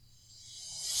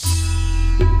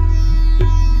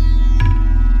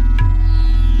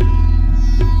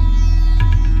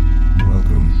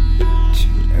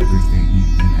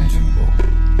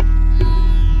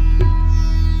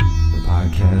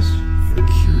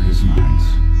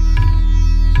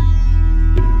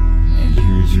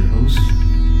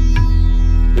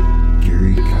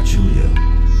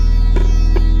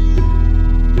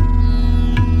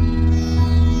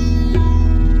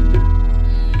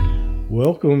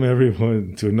Welcome,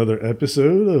 everyone, to another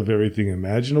episode of Everything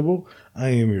Imaginable.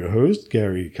 I am your host,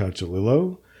 Gary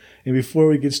Cacciolillo. And before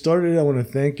we get started, I want to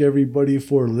thank everybody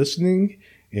for listening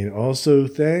and also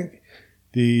thank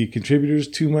the contributors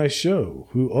to my show,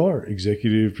 who are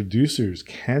executive producers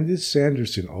Candace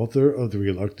Sanderson, author of The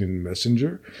Reluctant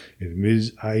Messenger, and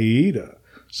Ms. Aida,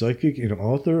 psychic and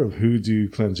author of Hoodoo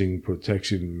Cleansing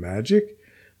Protection Magic,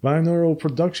 binaural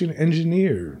production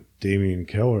engineer Damian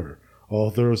Keller,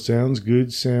 author of Sounds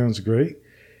Good, Sounds Great,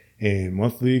 and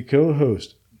monthly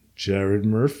co-host Jared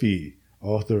Murphy,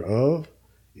 author of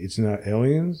It's Not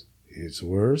Aliens, It's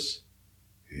Worse,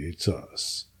 It's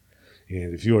Us.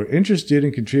 And if you are interested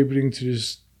in contributing to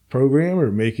this program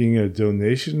or making a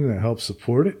donation that helps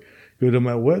support it, go to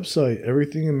my website,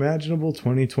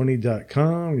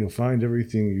 everythingimaginable2020.com. You'll find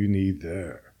everything you need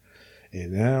there.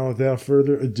 And now, without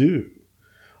further ado,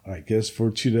 our guest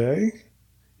for today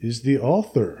is the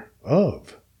author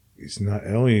of It's Not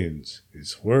Aliens,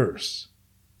 It's Worse,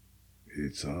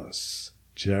 It's Us,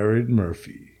 Jared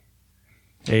Murphy.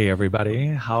 Hey, everybody.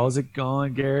 How's it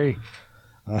going, Gary?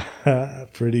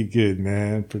 Pretty good,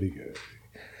 man. Pretty good.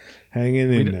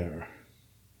 Hanging in there.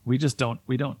 We don't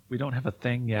have a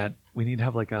thing yet. We need to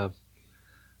have like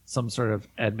some sort of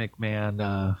Ed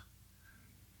McMahon,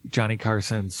 Johnny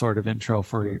Carson sort of intro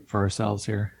for ourselves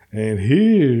here. And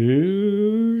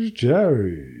here's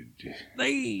Jared.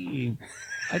 Hey,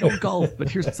 I don't golf, but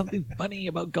here's something funny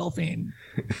about golfing.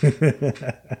 My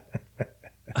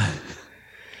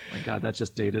God, that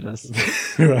just dated us.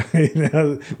 Right.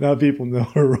 Now people know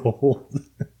we're old.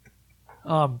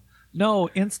 No,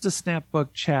 Insta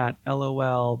Snapbook chat,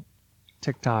 LOL,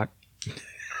 TikTok.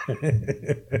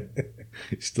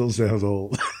 It still sounds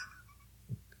old.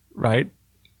 Right?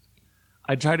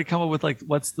 I tried to come up with like,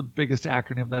 what's the biggest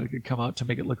acronym that could come out to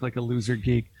make it look like a loser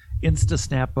geek? Insta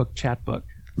Snapbook Chatbook.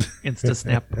 Insta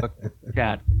Snapbook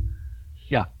Chat.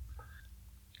 Yeah.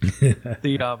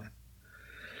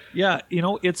 Yeah,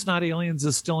 It's Not Aliens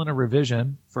is still in a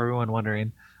revision, for everyone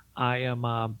wondering. I am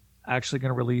actually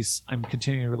going to I'm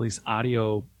continuing to release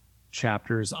audio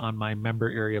chapters on my member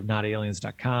area of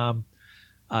notaliens.com.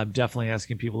 I'm definitely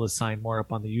asking people to sign more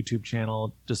up on the YouTube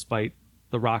channel, despite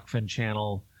the Rockfin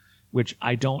channel, which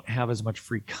I don't have as much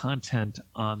free content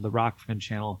on the Rockfin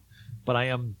channel, but I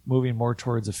am moving more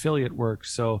towards affiliate work.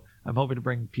 So I'm hoping to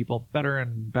bring people better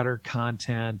and better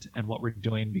content and what we're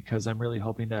doing, because I'm really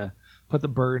hoping to put the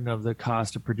burden of the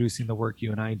cost of producing the work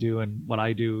you and I do and what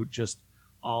I do just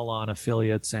all on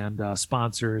affiliates and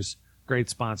sponsors, great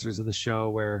sponsors of the show,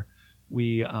 where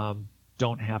we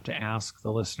don't have to ask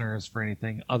the listeners for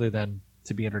anything other than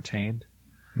to be entertained.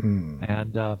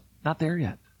 And not there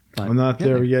yet. I'm not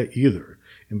there yet either.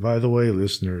 And by the way,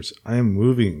 listeners, I am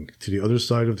moving to the other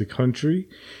side of the country.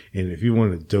 And if you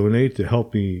want to donate to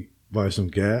help me buy some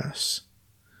gas,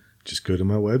 just go to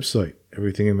my website,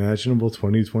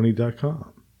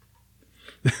 everythingimaginable2020.com.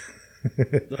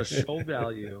 The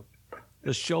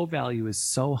show value is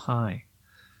so high.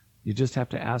 You just have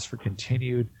to ask for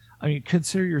continued. I mean,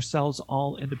 consider yourselves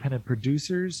all independent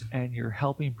producers, and you're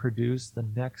helping produce the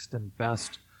next and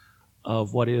best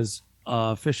of what is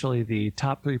officially the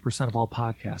top 3% of all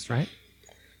podcasts, right?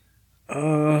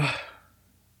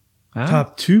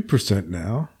 Top 2%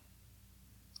 now.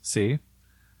 See?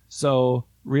 So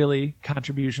really,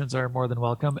 contributions are more than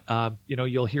welcome.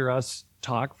 You'll hear us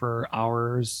talk for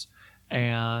hours,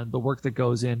 and the work that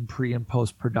goes in pre and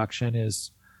post production is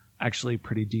actually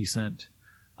pretty decent.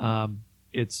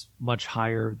 It's much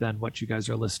higher than what you guys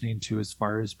are listening to as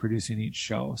far as producing each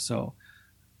show. So,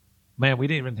 man, we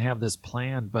didn't even have this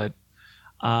planned, but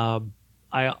I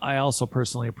also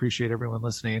personally appreciate everyone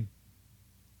listening.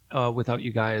 Without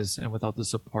you guys and without the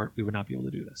support, we would not be able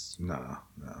to do this. No.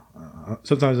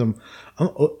 Sometimes I'm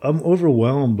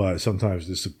overwhelmed by sometimes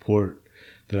the support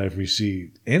that I've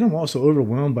received, and I'm also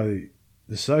overwhelmed by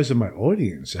the size of my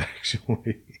audience.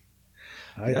 Actually,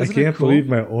 I can't believe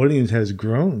my audience has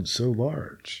grown so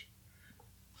large.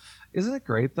 Isn't it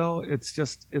great though? And it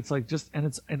feels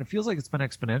like it's been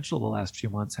exponential the last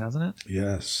few months, hasn't it?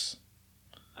 Yes.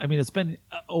 I mean, it's been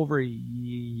over a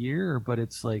year, but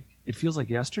it feels like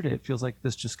yesterday. It feels like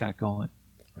this just got going.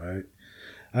 Right.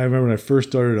 I remember when I first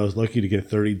started, I was lucky to get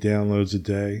 30 downloads a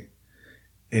day,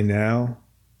 and now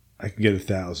I can get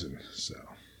 1,000. So,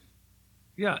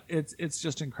 yeah, it's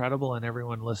just incredible, and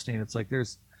everyone listening, it's like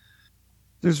there's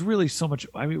really so much.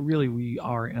 I mean, really, we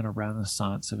are in a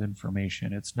renaissance of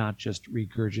information. It's not just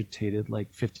regurgitated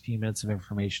like 15 minutes of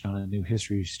information on a new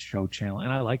history show channel.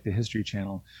 And I like the history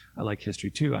channel. I like history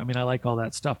too. I mean, I like all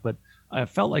that stuff. But I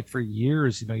felt like for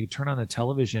years, you turn on the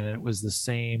television and it was the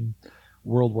same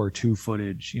World War II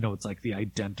footage. It's like the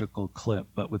identical clip,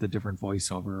 but with a different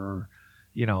voiceover. Or,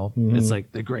 it's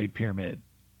like the Great Pyramid.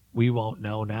 We won't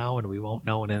know now, and we won't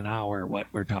know in an hour what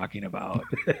we're talking about.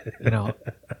 And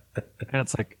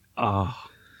it's like, oh.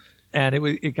 And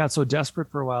it got so desperate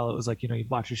for a while. It was like, you'd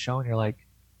watch a show and you're like,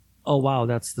 oh wow,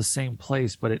 that's the same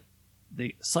place, but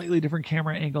the slightly different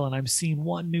camera angle, and I'm seeing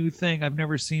one new thing I've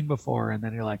never seen before. And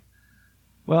then you're like,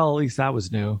 well, at least that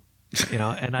was new,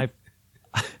 And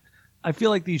I feel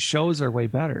like these shows are way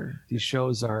better. These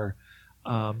shows are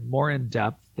more in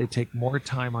depth. They take more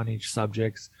time on each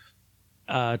subject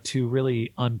to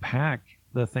really unpack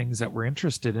the things that we're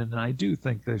interested in. And I do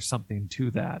think there's something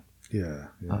to that. Yeah.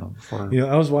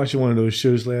 I was watching one of those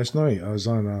shows last night. I was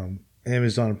on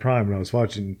Amazon Prime, and I was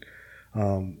watching,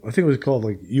 I think it was called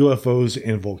like UFOs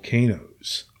and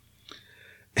Volcanoes.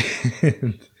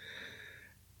 and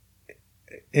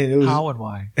it was, how and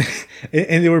why?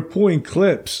 and they were pulling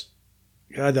clips,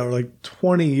 God, that were like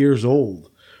 20 years old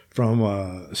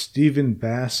from Stephen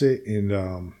Bassett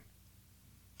and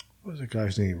what was that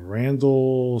guy's name?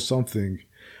 Randall something.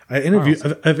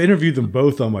 I've interviewed them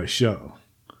both on my show.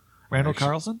 Randall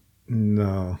Carlson?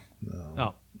 No.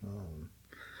 Oh.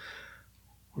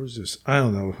 Where's this? I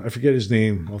don't know. I forget his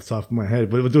name off the top of my head.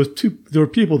 But there were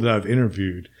people that I've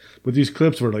interviewed, but these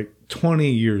clips were like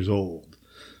 20 years old.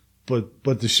 But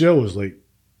the show was like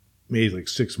made like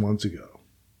 6 months ago.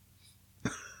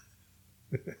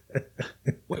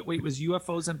 Wait, was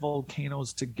UFOs and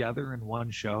Volcanoes together in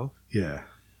one show? Yeah.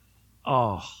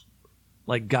 Oh,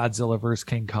 like Godzilla vs.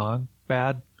 King Kong?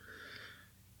 Bad?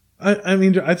 I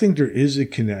mean, I think there is a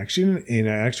connection, and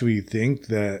I actually think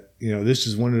that, this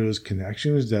is one of those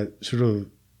connections that sort of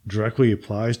directly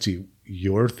applies to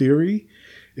your theory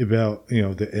about,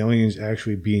 the aliens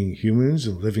actually being humans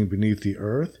and living beneath the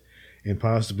earth and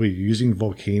possibly using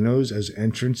volcanoes as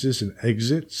entrances and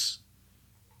exits.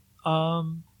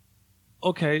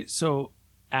 Okay, so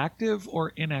active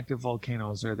or inactive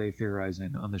volcanoes are they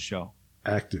theorizing on the show?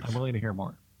 Active. I'm willing to hear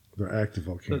more. They're active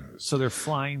volcanoes. So they're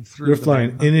flying through. They're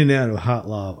flying in and out of hot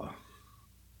lava.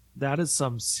 That is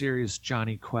some serious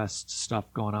Johnny Quest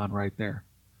stuff going on right there.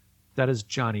 That is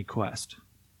Johnny Quest.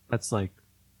 That's like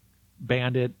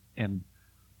Bandit and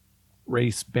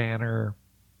Race Banner,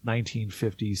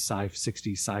 1950s,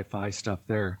 60s sci-fi stuff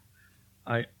there.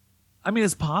 I mean,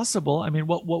 it's possible. I mean,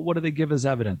 what do they give as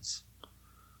evidence?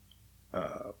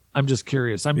 I'm just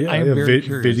curious. I'm very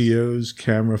curious. Videos,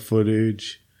 camera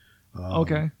footage.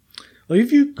 Okay. Like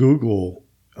if you Google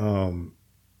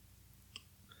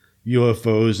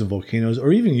UFOs and volcanoes,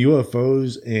 or even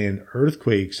UFOs and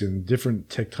earthquakes and different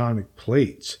tectonic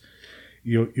plates,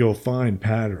 you'll find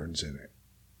patterns in it.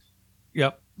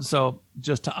 Yep. So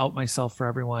just to out myself for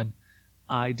everyone,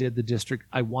 I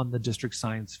won the district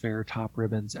science fair top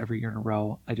ribbons every year in a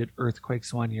row. I did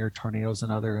earthquakes one year, tornadoes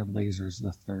another, and lasers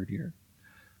the third year.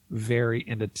 Very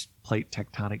into plate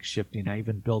tectonic shifting. I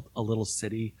even built a little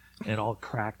city, and it all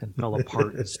cracked and fell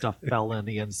apart, and stuff fell in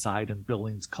the inside, and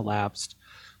buildings collapsed.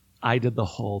 I did the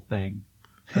whole thing.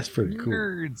 That's pretty cool.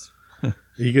 Nerds. Are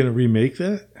you going to remake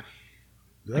that?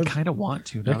 I kind of want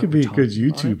to. That could be a good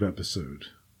YouTube episode.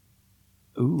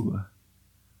 Ooh,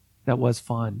 that was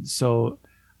fun. So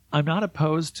I'm not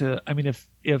opposed to, I mean,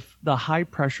 if the high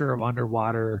pressure of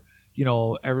underwater,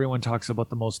 everyone talks about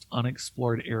the most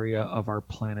unexplored area of our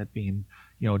planet being,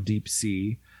 deep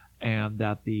sea, and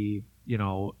that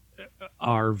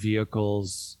our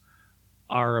vehicles,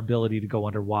 our ability to go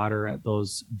underwater at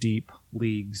those deep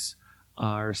leagues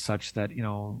are such that,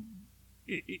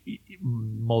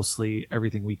 mostly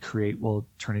everything we create will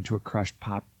turn into a crushed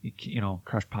pop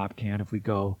can if we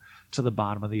go to the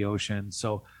bottom of the ocean.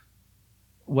 So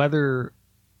whether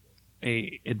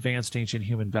a advanced ancient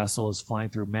human vessel is flying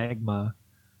through magma,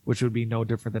 which would be no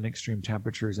different than extreme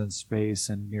temperatures in space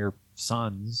and near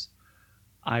suns,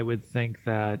 I would think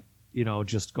that,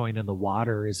 just going in the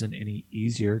water isn't any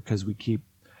easier, because we keep,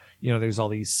 there's all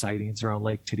these sightings around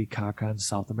Lake Titicaca in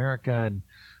South America and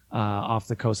off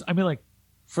the coast. I mean, like,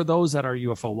 for those that are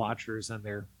UFO watchers, and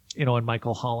they're, and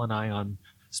Michael Hall and I on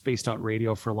Spaced Out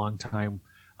Radio for a long time,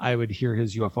 I would hear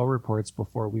his UFO reports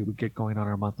before we would get going on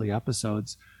our monthly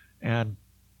episodes. And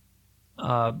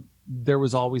there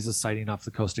was always a sighting off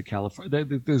the coast of California.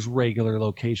 There's regular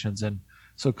locations. And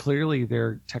so clearly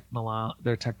their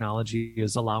technology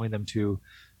is allowing them to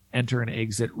enter and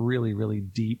exit really, really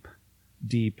deep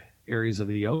areas of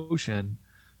the ocean.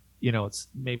 It's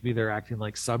maybe they're acting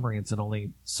like submarines and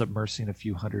only submersing a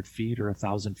few 100 feet or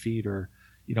 1,000 feet, or,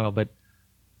 but,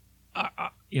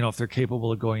 if they're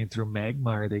capable of going through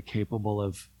magma, are they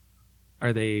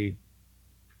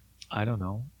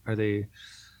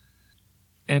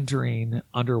entering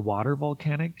underwater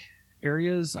volcanic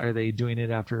areas? Are they doing it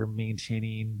after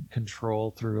maintaining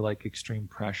control through like extreme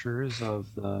pressures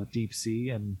of the deep sea,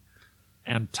 and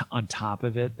on top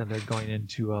of it, then they're going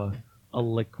into a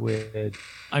liquid?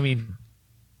 I mean,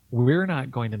 we're not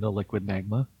going into liquid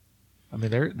magma. I mean,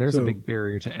 there's a big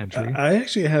barrier to entry. I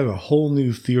actually have a whole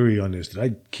new theory on this that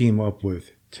I came up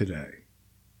with today.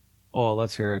 Oh,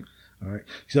 let's hear it. All right.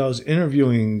 So I was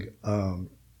interviewing,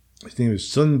 his name is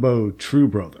Sunbo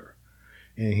Truebrother,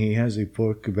 and he has a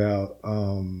book about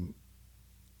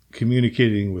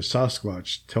communicating with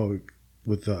Sasquatch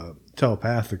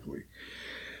telepathically.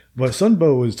 What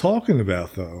Sunbo was talking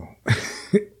about, though,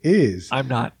 is...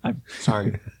 I'm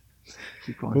sorry.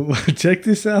 Keep going. Check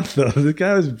this out, though. The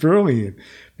guy was brilliant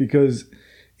because,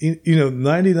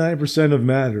 99% of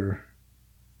matter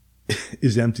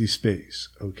is empty space,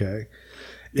 okay?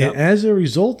 Yep. And as a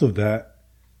result of that,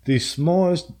 the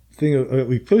smallest thing,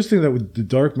 the closest thing that with the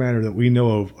dark matter that we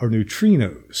know of are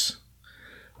neutrinos,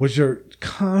 which are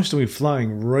constantly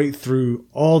flying right through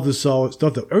all the solid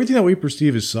stuff. Everything that we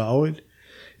perceive as solid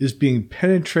is being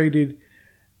penetrated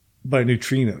by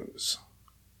neutrinos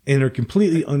and are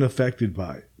completely unaffected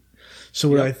by it. So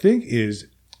what I think is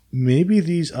maybe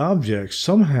these objects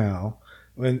somehow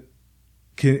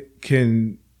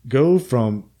can go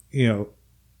from,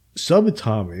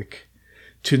 subatomic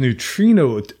to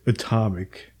neutrino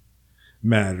atomic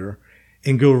matter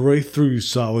and go right through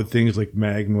solid things like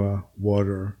magma,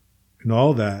 water, and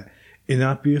all that, and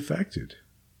not be affected.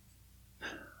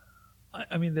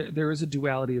 I mean, there is a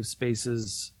duality of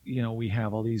spaces. We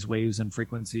have all these waves and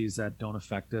frequencies that don't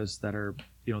affect us, that are,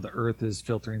 the Earth is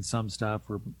filtering some stuff,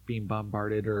 we're being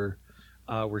bombarded, or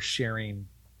we're sharing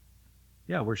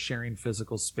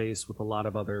physical space with a lot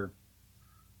of other,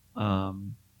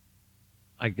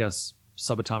 I guess,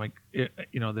 subatomic,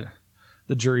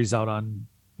 the jury's out on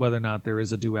whether or not there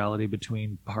is a duality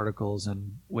between particles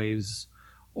and waves,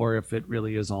 or if it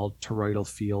really is all toroidal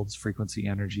fields, frequency,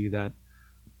 energy. That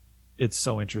it's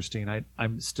so interesting.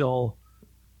 I'm still,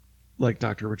 like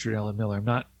Dr. Richard Alan Miller,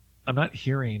 I'm not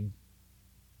hearing.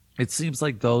 It seems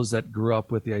like those that grew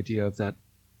up with the idea of that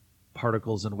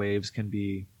particles and waves can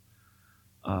be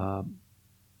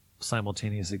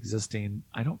simultaneous existing.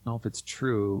 I don't know if it's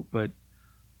true, but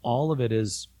all of it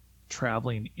is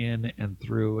traveling in and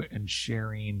through and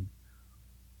sharing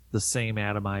the same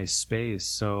atomized space.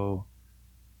 So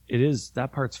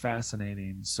that part's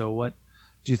fascinating. So what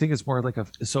do you think is more like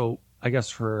I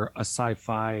guess for a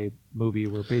sci-fi movie,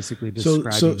 we're basically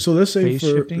describing so let's say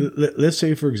shifting? Let's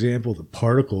say, for example, the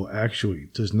particle actually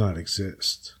does not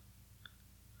exist.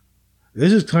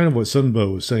 This is kind of what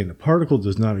Sunbo was saying. The particle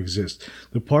does not exist.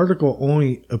 The particle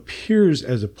only appears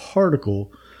as a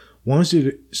particle once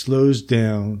it slows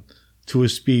down to a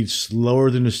speed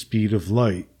slower than the speed of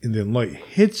light, and then light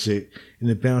hits it and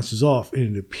it bounces off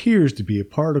and it appears to be a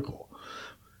particle.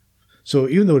 So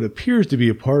even though it appears to be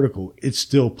a particle, it's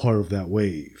still part of that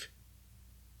wave.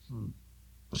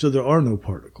 So there are no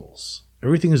particles.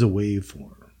 Everything is a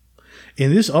waveform.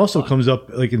 And this also comes up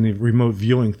like in the remote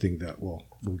viewing thing that we'll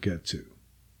get to.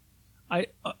 I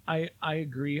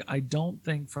agree. I don't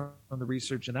think from the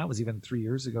research, and that was even 4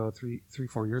 years ago,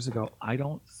 I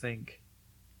don't think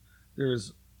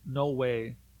there's no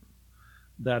way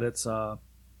that it's I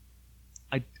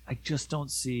just don't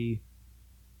see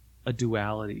a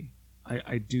duality.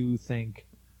 I do think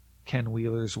Ken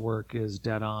Wheeler's work is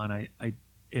dead on. And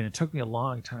it took me a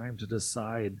long time to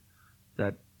decide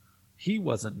that he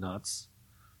wasn't nuts,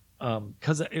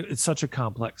 because it's such a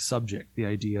complex subject, the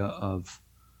idea of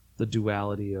the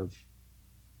duality of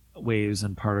waves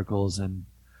and particles, and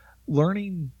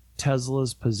learning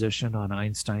Tesla's position on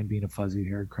Einstein being a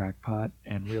fuzzy-haired crackpot,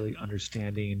 and really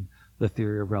understanding the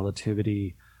theory of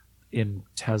relativity in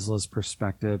Tesla's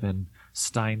perspective, and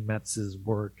Steinmetz's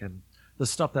work, and the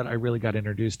stuff that I really got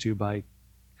introduced to by,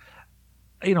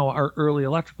 our early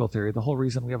electrical theory. The whole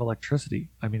reason we have electricity,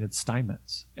 it's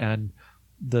Steinmetz, and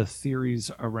the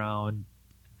theories around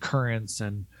currents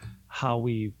and how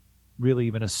we really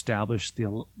even established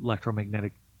the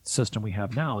electromagnetic system we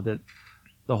have now. That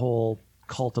the whole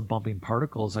cult of bumping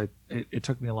particles, it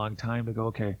took me a long time to go,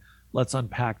 okay, let's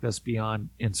unpack this beyond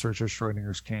in search of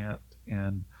Schrodinger's cat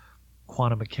and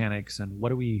quantum mechanics, and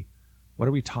what are we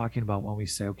talking about when we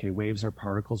say, okay, waves are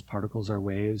particles, particles are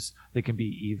waves? They can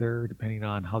be either, depending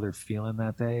on how they're feeling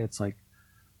that day. It's like,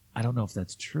 I don't know if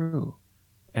that's true.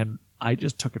 And I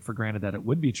just took it for granted that it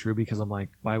would be true, because I'm like,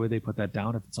 why would they put that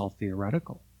down if it's all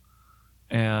theoretical?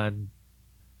 And,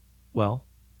 well,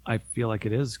 I feel like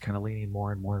it is kind of leaning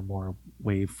more and more and more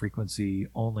wave frequency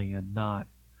only, and not,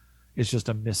 it's just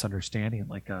a misunderstanding.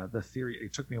 Like the theory,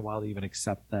 it took me a while to even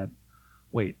accept that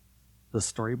wait, the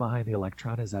story behind the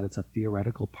electron is that it's a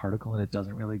theoretical particle and it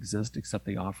doesn't really exist, except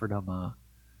they offered him a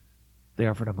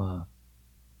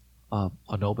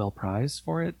Nobel Prize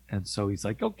for it, and so he's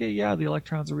like, okay, yeah, the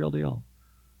electron's a real deal.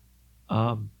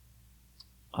 Oh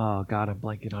God, I'm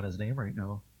blanking on his name right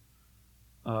now.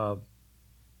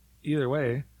 Either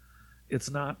way, it's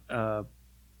not.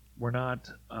 We're not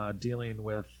dealing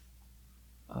with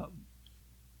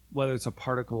whether it's a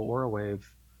particle or a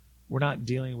wave. We're not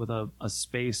dealing with a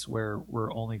space where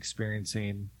we're only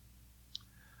experiencing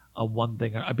a one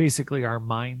thing. Basically, our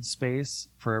mind space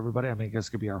for everybody. I mean, I guess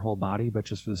it could be our whole body, but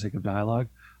just for the sake of dialogue,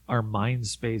 our mind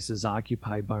space is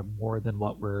occupied by more than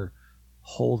what we're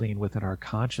holding within our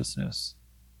consciousness.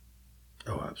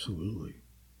 Oh, absolutely.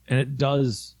 And it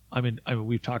does. I mean,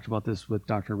 we've talked about this with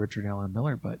Dr. Richard Allen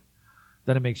Miller, but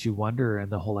then it makes you wonder,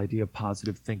 and the whole idea of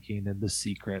positive thinking and The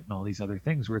Secret and all these other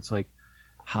things, where it's like,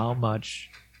 how much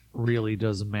really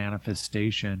does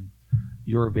manifestation,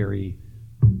 your very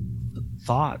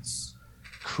thoughts,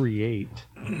 create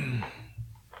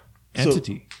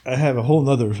entity? So I have a whole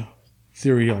nother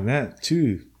theory on that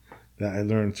too, that I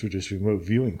learned through this remote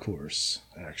viewing course.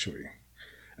 Actually,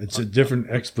 it's a different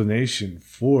explanation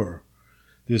for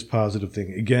this positive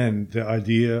thing. Again, the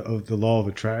idea of the law of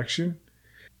attraction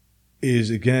is,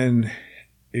 again,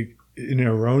 an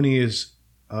erroneous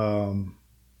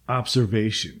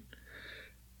observation.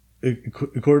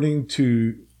 According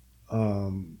to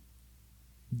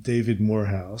David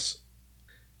Morehouse,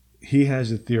 he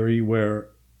has a theory where,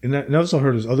 and I've also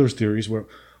heard of other theories where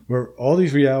all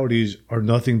these realities are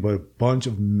nothing but a bunch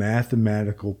of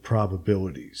mathematical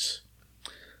probabilities.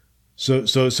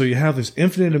 So you have this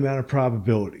infinite amount of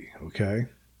probability, okay?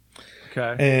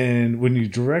 Okay. And when you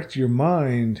direct your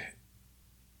mind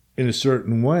in a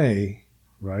certain way,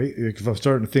 right? If I'm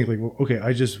starting to think like, well, okay,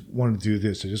 I just want to do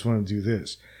this. I just want to do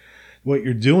this. What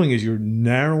you're doing is you're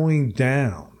narrowing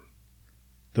down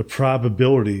the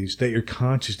probabilities that your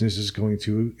consciousness is going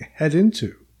to head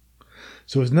into.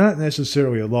 So it's not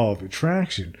necessarily a law of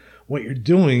attraction. What you're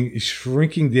doing is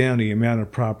shrinking down the amount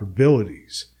of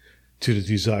probabilities to the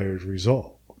desired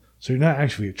result. So you're not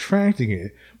actually attracting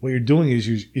it. What you're doing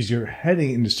is you're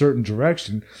heading in a certain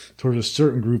direction towards a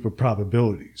certain group of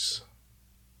probabilities.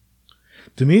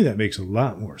 To me, that makes a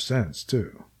lot more sense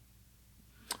too,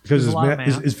 because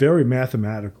it's very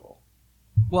mathematical.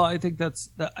 Well, I think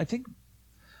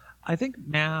I think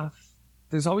math.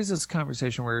 There's always this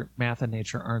conversation where math and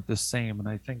nature aren't the same, and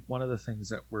I think one of the things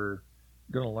that we're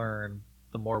going to learn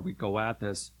the more we go at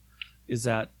this is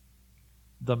that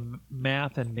the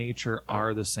math and nature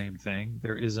are the same thing.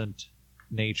 There isn't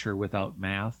nature without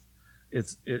math.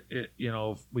 It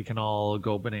we can all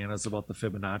go bananas about the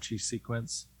Fibonacci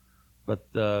sequence, but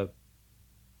I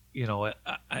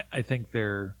think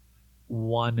they're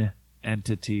one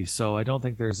entity. So I don't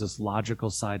think there's this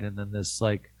logical side and then this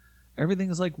like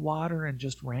everything is like water and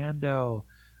just rando.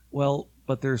 Well,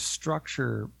 but there's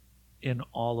structure in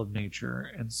all of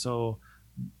nature, and so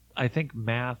I think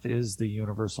math is the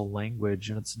universal language,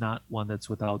 and it's not one that's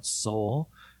without soul.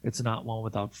 It's not one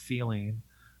without feeling,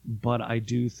 but I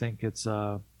do think it's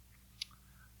a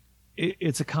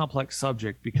complex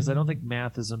subject, because I don't think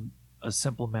math is a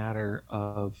simple matter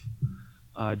of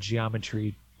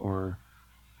geometry or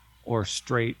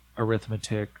straight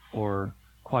arithmetic or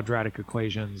quadratic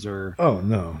equations or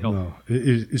no.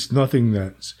 It's nothing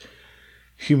that's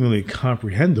humanly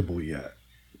comprehensible yet.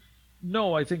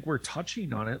 No, I think we're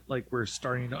touching on it. Like, we're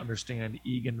starting to understand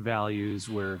eigenvalues.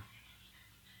 We're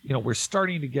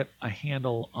starting to get a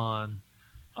handle on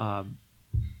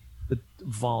the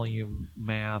volume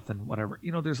math and whatever.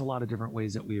 There's a lot of different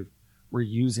ways that we're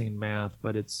using math,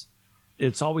 but it's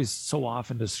always so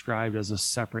often described as a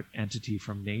separate entity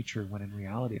from nature, when in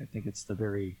reality, I think it's the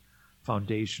very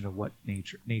foundation of what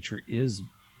nature is,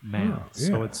 math. Oh, yeah.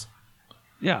 So it's,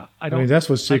 I mean, that's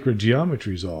what sacred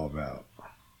geometry is all about.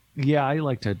 Yeah, I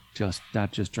like to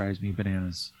that just drives me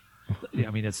bananas.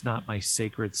 I mean, it's not my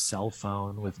sacred cell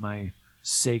phone with my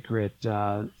sacred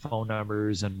phone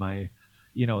numbers and my,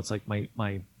 it's like my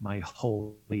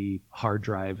holy hard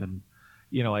drive. And,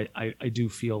 I do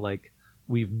feel like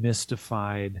we've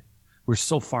mystified, we're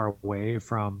so far away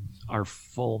from our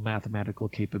full mathematical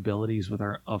capabilities with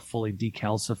a fully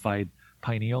decalcified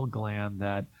pineal gland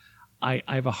that I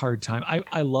have a hard time.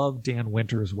 I love Dan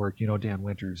Winter's work. Dan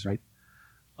Winters, right?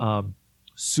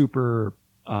 Super,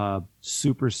 that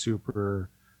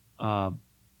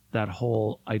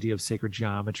whole idea of sacred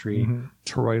geometry,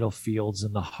 toroidal fields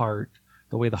in the heart,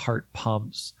 the way the heart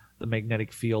pumps, the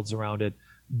magnetic fields around it.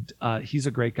 He's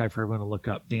a great guy for everyone to look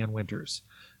up, Dan Winters.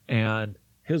 And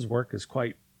his work is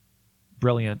quite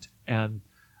brilliant. And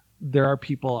there are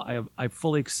people I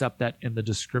fully accept that in the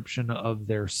description of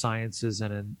their sciences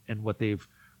and what they've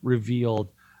revealed,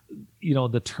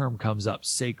 the term comes up,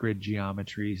 sacred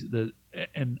geometry.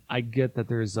 And I get that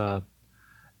there's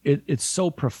it's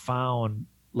so profound,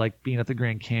 like being at the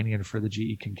Grand Canyon for the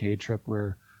GE Kincaid trip,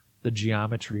 where the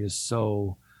geometry is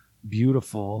so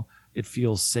beautiful, it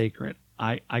feels sacred.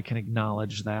 I can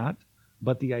acknowledge that,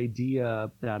 but the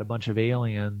idea that a bunch of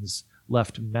aliens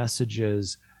left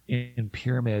messages in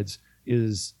pyramids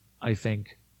is, I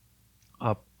think,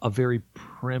 a very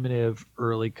primitive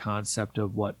early concept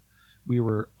of what we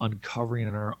were uncovering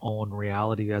in our own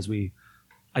reality as we,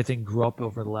 I think, grew up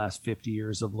over the last 50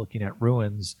 years of looking at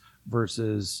ruins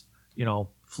versus,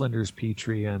 Flinders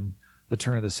Petrie and the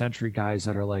turn of the century guys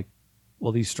that are like,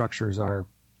 well, these structures are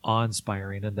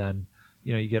awe-inspiring. And then,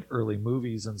 you get early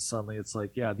movies and suddenly it's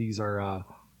like, yeah, these are,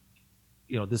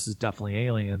 this is definitely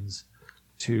aliens,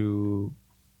 to,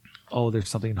 oh, there's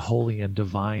something holy and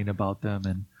divine about them.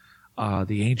 And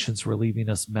the ancients were leaving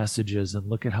us messages, and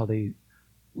look at how they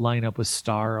line up with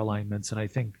star alignments. And I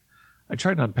think I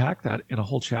tried to unpack that in a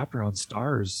whole chapter on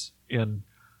stars. And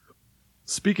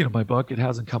speaking of my book, it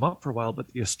hasn't come up for a while, but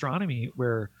the astronomy,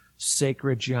 where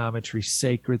sacred geometry,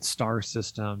 sacred star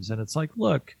systems. And it's like,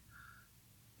 look,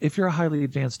 if you're a highly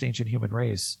advanced ancient human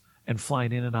race and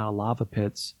flying in and out of lava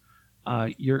pits,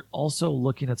 you're also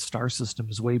looking at star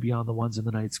systems way beyond the ones in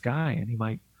the night sky. And you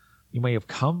may have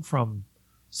come from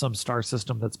some star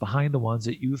system that's behind the ones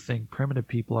that you think primitive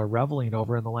people are reveling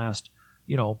over in the last,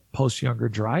 post-Younger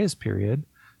Dryas period,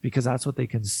 because that's what they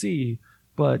can see.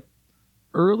 But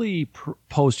early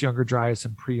post-Younger Dryas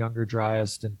and pre-Younger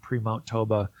Dryas and pre-Mount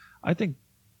Toba, I think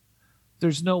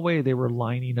there's no way they were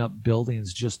lining up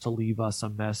buildings just to leave us a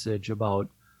message about,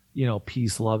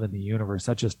 peace, love in the universe.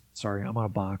 Sorry, I'm on a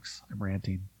box. I'm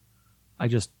ranting. I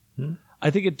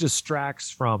think it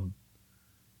distracts from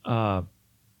I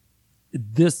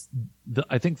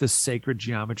think the sacred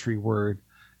geometry word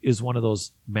is one of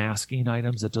those masking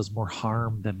items that does more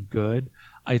harm than good.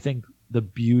 I think the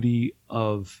beauty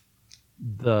of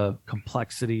the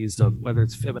complexities of whether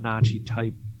it's Fibonacci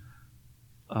type,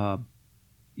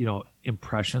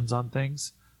 impressions on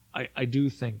things, I do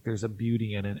think there's a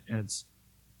beauty in it, and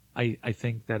I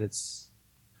think that it's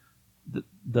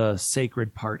the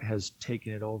sacred part has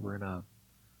taken it over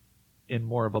in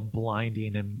more of a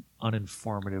blinding and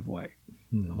uninformative way.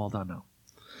 I'm all done now.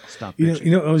 Stop.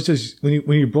 I was just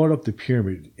when you brought up the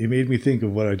pyramid, it made me think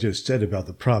of what I just said about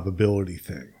the probability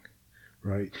thing,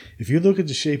 right? If you look at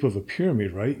the shape of a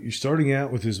pyramid, right, you're starting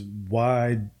out with this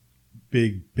wide,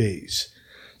 big base,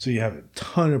 so you have a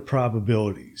ton of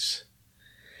probabilities.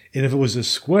 And if it was a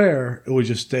square, it would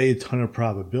just stay a ton of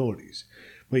probabilities.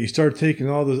 But you start taking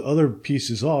all those other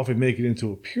pieces off and make it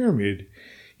into a pyramid,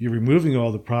 you're removing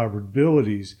all the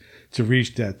probabilities to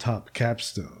reach that top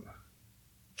capstone.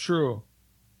 True.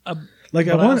 I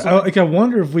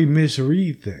wonder if we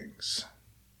misread things.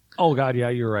 Oh God, yeah,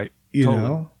 you're right. You totally.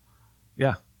 know?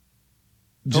 Yeah.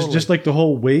 Totally. Just like the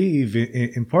whole wave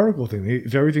and particle thing.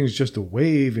 If everything's just a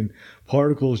wave and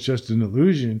particle is just an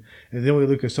illusion, and then we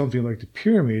look at something like the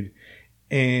pyramid,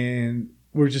 and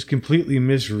we're just completely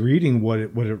misreading what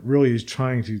it really is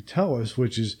trying to tell us,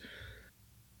 which is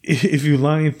if you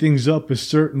line things up a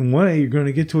certain way, you're going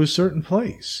to get to a certain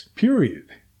place. Period.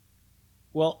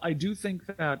 Well, I do think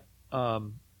that.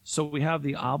 So we have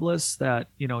the obelisks that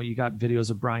you got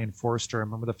videos of Brian Forster. I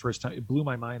remember the first time it blew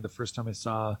my mind. The first time I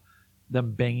saw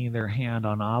them banging their hand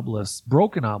on obelisks,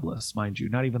 broken obelisks, mind you,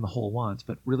 not even the whole ones,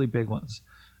 but really big ones,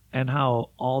 and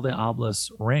how all the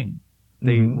obelisks ring.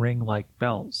 They ring like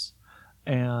bells.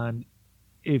 And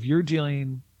if you're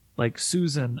dealing like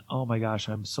Susan, oh my gosh,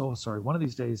 I'm so sorry. One of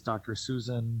these days, Dr.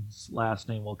 Susan's last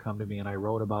name will come to me, and I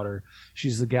wrote about her.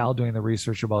 She's the gal doing the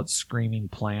research about screaming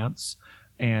plants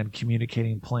and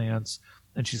communicating plants.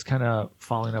 And she's kind of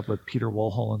following up with Peter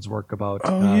Wohlholen's work about...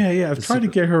 Oh, yeah. I've tried to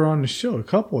get her on the show a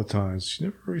couple of times. She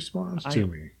never responds to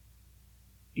me.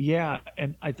 Yeah,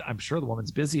 and I'm sure the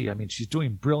woman's busy. I mean, she's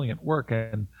doing brilliant work.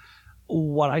 And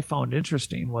what I found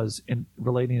interesting was, in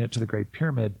relating it to the Great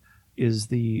Pyramid, is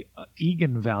the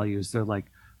eigenvalues. They're like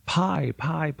pi,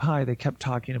 pi, pi. They kept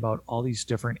talking about all these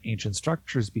different ancient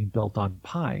structures being built on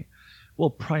pi. Well,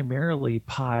 primarily,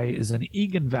 pi is an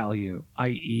eigenvalue,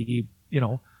 i.e.,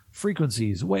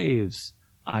 frequencies, waves,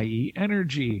 i.e.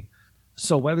 energy.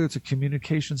 So whether it's a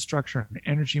communication structure, an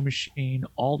energy machine,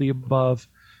 all the above,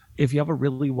 if you have a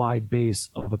really wide base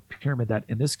of a pyramid that,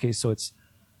 in this case, so it's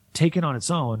taken on its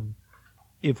own,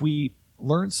 if we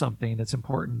learn something, it's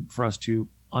important for us to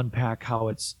unpack how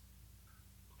it's...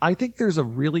 I think there's a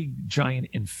really giant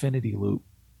infinity loop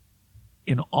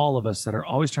in all of us that are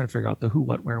always trying to figure out the who,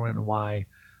 what, where, when, and why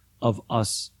of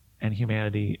us and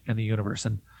humanity and the universe.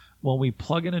 And when we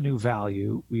plug in a new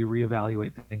value, we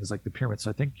reevaluate things like the pyramid. So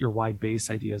I think your wide base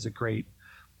idea is a great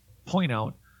point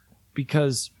out,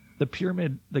 because the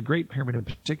pyramid, the Great Pyramid in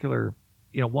particular,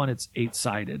 one, it's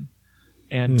 8-sided,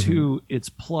 and two, it's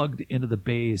plugged into the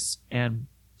base. And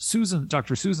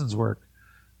Dr. Susan's work,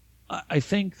 I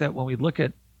think that when we look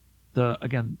at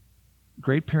again,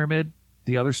 Great Pyramid,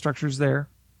 the other structures there,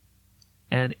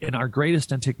 and in our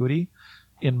greatest antiquity,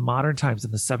 in modern times,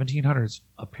 in the 1700s,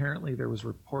 apparently there was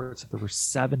reports that there were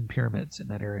 7 pyramids in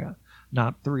that area,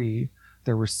 not 3.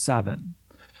 There were 7,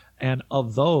 and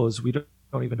of those, we don't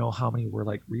even know how many were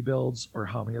like rebuilds or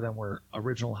how many of them were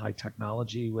original high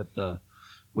technology with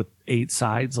 8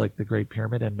 sides, like the Great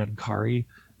Pyramid, and Menkaure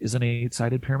is an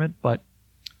 8-sided pyramid, but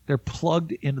they're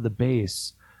plugged into the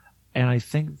base, and I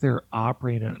think they're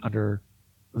operating under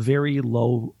very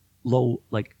low,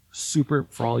 like super,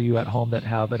 for all you at home that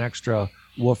have an extra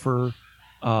woofer,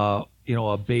 a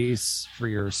bass for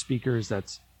your speakers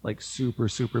that's like super,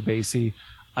 super bassy.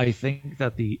 I think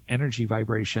that the energy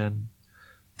vibration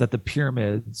that the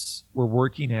pyramids were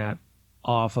working at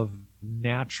off of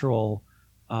natural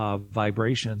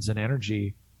vibrations and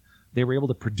energy, they were able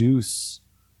to produce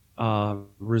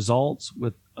results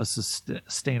with a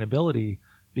sustainability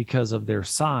because of their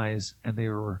size, and they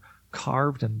were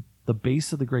carved, and the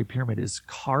base of the Great Pyramid is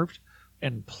carved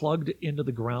and plugged into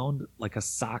the ground like a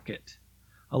socket.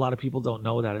 A lot of people don't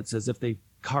know that. It's as if they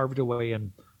carved away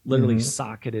and literally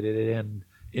socketed it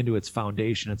into its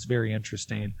foundation. It's very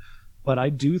interesting. But I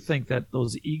do think that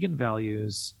those Egan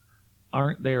values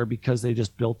aren't there because they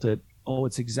just built it. Oh,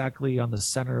 it's exactly on the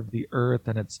center of the earth.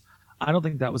 And I don't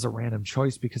think that was a random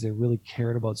choice because they really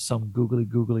cared about some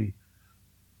googly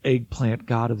eggplant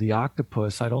god of the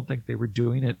octopus. I don't think they were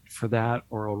doing it for that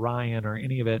or Orion or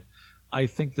any of it. I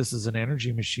think this is an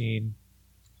energy machine.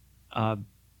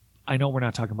 I know we're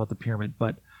not talking about the pyramid,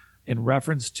 but in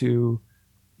reference to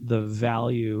the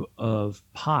value of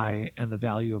pi and the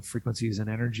value of frequencies and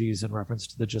energies, in reference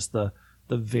to the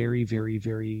very, very,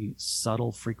 very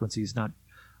subtle frequencies, not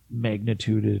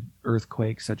magnitude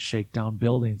earthquakes that shake down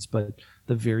buildings, but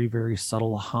the very, very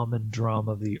subtle hum and drum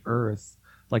of the earth,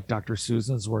 like Dr.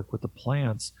 Susan's work with the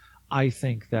plants. I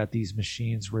think that these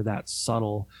machines were that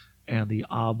subtle, and the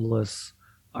obelisks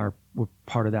were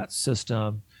part of that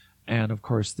system. And of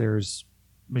course, there's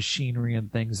machinery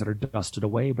and things that are dusted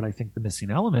away, but I think the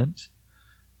missing element,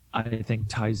 I think,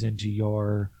 ties into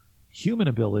your human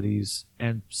abilities,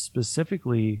 and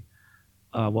specifically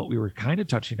what we were kind of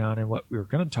touching on and what we were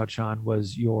going to touch on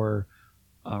was your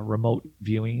remote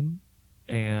viewing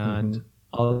and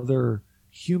other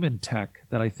human tech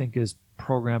that I think is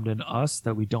programmed in us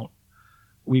that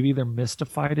we've either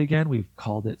mystified again, we've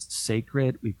called it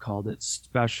sacred, we've called it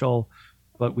special,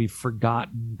 but we've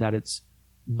forgotten that it's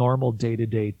normal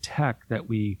day-to-day tech that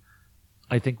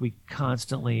I think we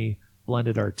constantly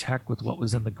blended our tech with what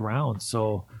was in the ground.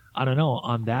 So I don't know,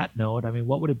 on that note, I mean,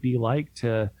 what would it be like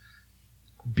to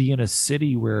be in a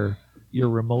city where your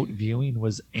remote viewing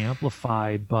was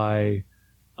amplified by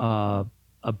a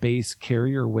base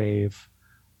carrier wave,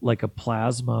 like a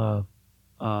plasma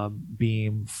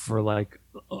beam for like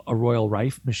a Royal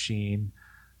Rife machine?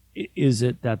 Is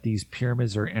it that these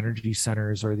pyramids or energy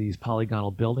centers or these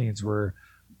polygonal buildings were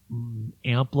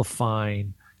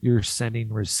amplifying your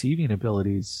sending receiving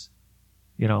abilities,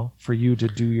 for you to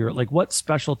do your, like, what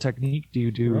special technique do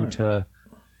you do to,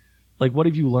 like, what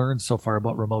have you learned so far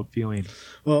about remote viewing?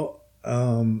 Well,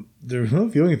 the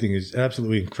remote viewing thing is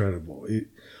absolutely incredible.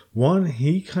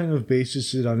 He kind of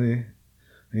bases it on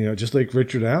just like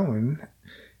Richard Allen,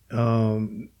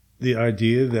 the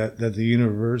idea that the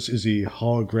universe is a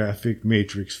holographic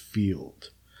matrix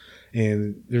field,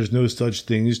 and there's no such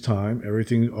thing as time.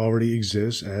 Everything already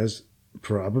exists as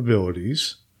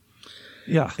probabilities.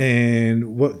 Yeah.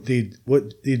 And what they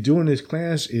do in this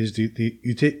class is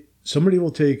somebody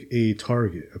will take a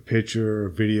target, a picture,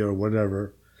 a video, or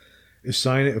whatever,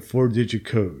 assign it a 4-digit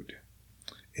code,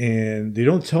 and they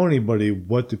don't tell anybody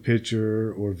what the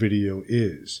picture or video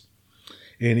is.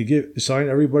 And assign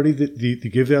everybody to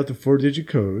give out the 4-digit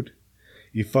code.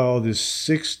 You follow this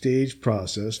 6-stage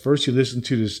process. First, you listen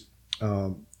to this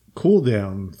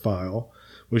cooldown file,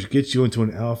 which gets you into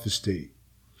an alpha state.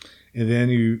 And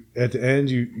then at the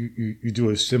end, you do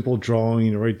a simple drawing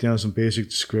and write down some basic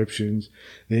descriptions.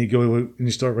 Then you go and you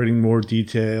start writing more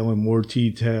detail.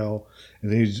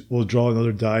 And then we'll draw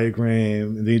another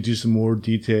diagram, and then you do some more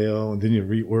detail, and then you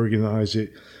reorganize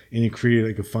it, and you create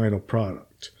like a final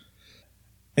product.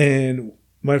 And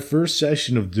my first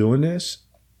session of doing this,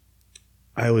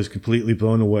 I was completely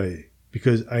blown away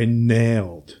because I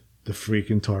nailed the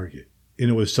freaking target. and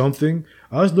it was something.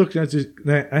 I was looking at this.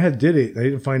 I had did it. I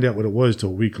didn't find out what it was till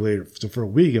a week later. So for a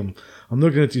week, I'm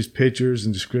looking at these pictures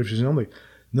and descriptions, and I'm like,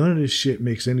 none of this shit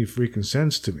makes any freaking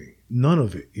sense to me. None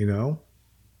of it, you know,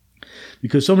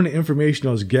 because some of the information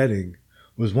I was getting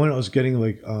was one I was getting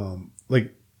like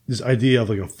this idea of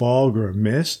like a fog or a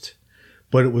mist,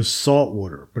 but it was salt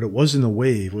water, but it wasn't a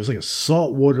wave. It was like a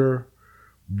saltwater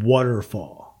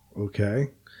waterfall.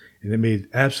 Okay. And it made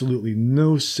absolutely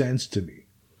no sense to me.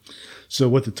 So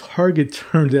what the target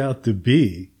turned out to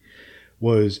be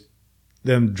was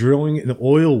them drilling an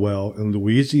oil well in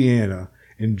Louisiana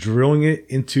and drilling it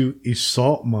into a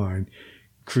salt mine,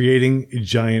 creating a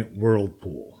giant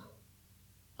whirlpool.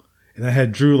 And I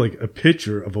had drew like a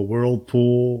picture of a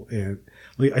whirlpool, and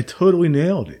like I totally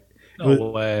nailed it. No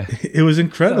way. It was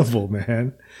incredible,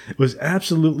 man. It was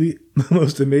absolutely the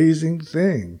most amazing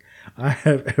thing I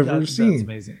have ever seen. That's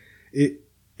amazing.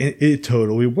 It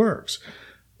totally works.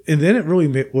 And then it really,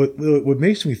 what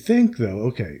makes me think though,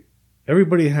 okay,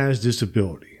 everybody has this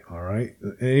ability, all right?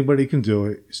 Anybody can do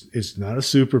it. It's not a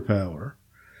superpower.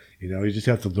 You know, you just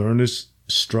have to learn this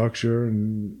structure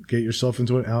and get yourself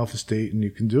into an alpha state and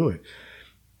you can do it.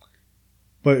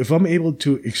 But if I'm able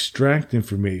to extract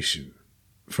information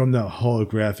from that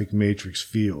holographic matrix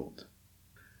field,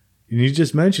 and you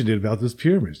just mentioned it about those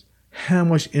pyramids, how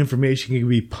much information can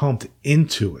be pumped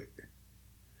into it,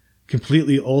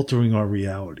 completely altering our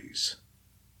realities.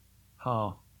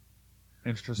 Oh,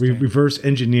 interesting. Reverse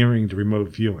engineering the remote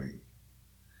viewing.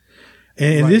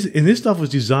 And Right. this stuff was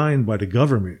designed by the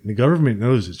government, and the government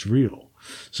knows it's real.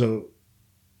 So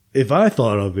if I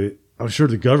thought of it, I'm sure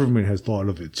the government has thought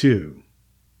of it too.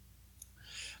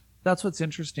 That's what's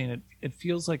interesting. It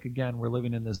feels like, again, we're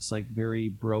living in this like very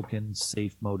broken,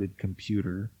 safe-moded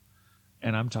computer.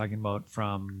 And I'm talking about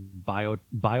from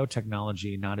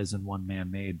biotechnology, not as in one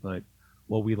man-made, but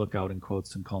what we look out in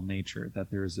quotes and call nature,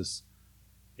 that there is this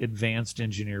advanced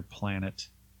engineered planet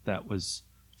that was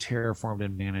terraformed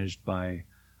and managed by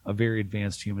a very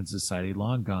advanced human society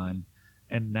long gone.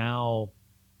 And now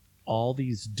all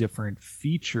these different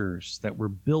features that were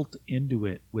built into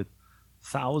it with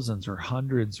thousands or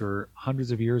hundreds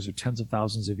of years or tens of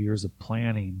thousands of years of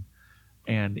planning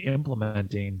and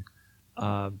implementing,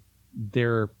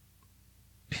 they're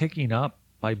picking up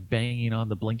by banging on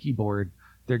the blinky board.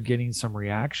 They're getting some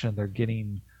reaction. They're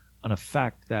getting an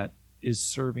effect that is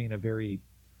serving a very,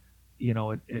 you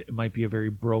know, it might be a very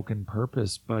broken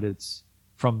purpose, but it's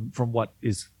from what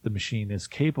is the machine is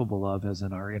capable of, as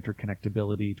in our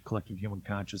interconnectability, collective human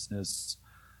consciousness,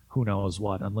 who knows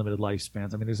what, unlimited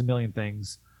lifespans. I mean, there's a million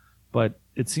things, but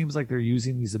it seems like they're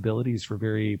using these abilities for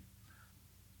very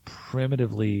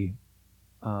primitively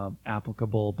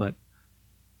applicable, but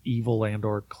evil and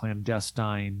or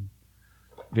clandestine,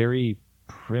 very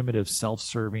primitive,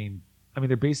 self-serving. I mean,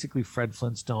 they're basically Fred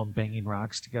Flintstone banging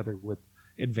rocks together with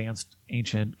advanced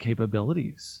ancient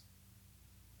capabilities,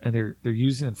 and they're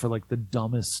using it for like the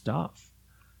dumbest stuff,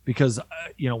 because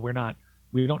you know,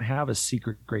 we don't have a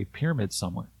secret Great Pyramid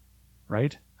somewhere,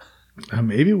 right?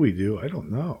 Maybe we do. I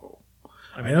don't know.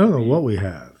 I I don't know what we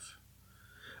have.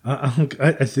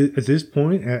 At this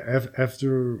point,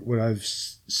 after what I've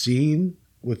seen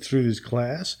through this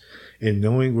class and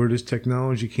knowing where this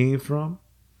technology came from,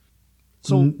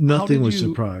 So nothing would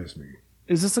surprise me.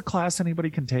 Is this a class anybody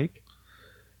can take?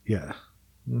 Yeah.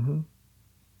 Mm-hmm.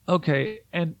 Okay,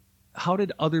 and how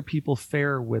did other people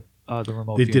fare with the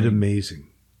remote They viewing? did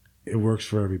amazing. It works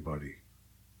for everybody.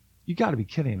 You got to be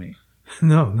kidding me.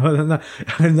 No,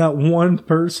 not one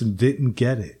person didn't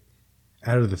get it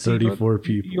out of the See, 34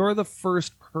 people. You're the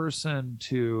first person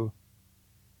to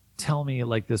tell me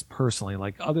like this personally.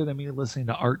 Like, other than me listening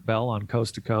to Art Bell on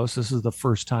Coast to Coast, this is the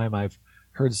first time I've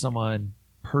heard someone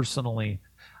personally.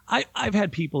 I've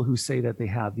had people who say that they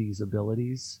have these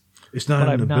abilities. It's not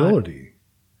but an I'm not- ability.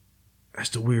 That's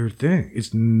the weird thing.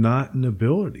 It's not an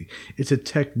ability. It's a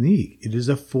technique. It is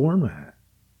a format.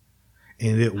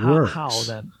 And it works. How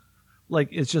then? Like,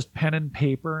 it's just pen and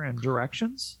paper and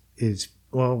directions?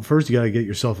 Well, first you got to get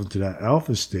yourself into that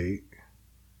alpha state.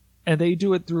 And they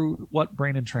do it through what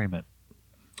brain entrainment?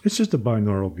 It's just a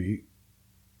binaural beat.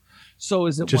 So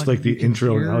is it Just when like the you can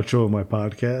intro hear- and outro of my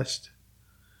podcast.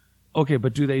 Okay,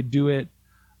 but do they do it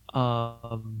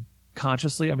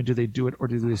consciously? I mean, do they do it, or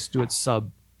do they just do it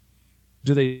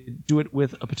do they do it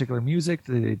with a particular music?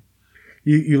 Do they?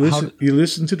 You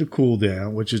listen to the cool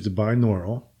down, which is the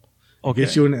binaural. Okay.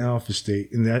 Gets you in the alpha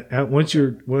state, and once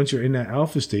you're in that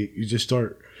alpha state, you just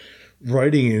start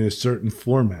writing in a certain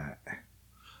format.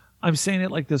 I'm saying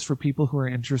it like this for people who are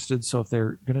interested. So if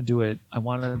they're going to do it, I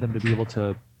wanted them to be able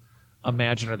to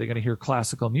imagine: are they going to hear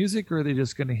classical music, or are they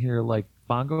just going to hear like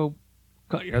bongo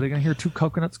Are they going to hear two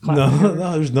coconuts clap?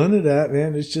 No, there's none of that,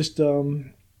 man. It's just,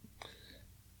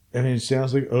 it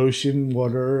sounds like ocean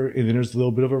water, and then there's a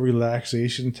little bit of a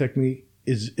relaxation technique.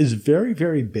 Is very,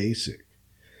 very basic.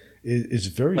 It's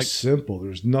very simple.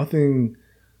 There's nothing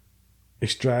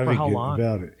extravagant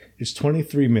about it. It's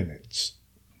 23 minutes.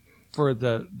 For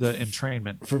the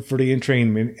entrainment. For the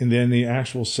entrainment, and then the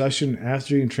actual session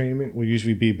after the entrainment will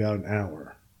usually be about an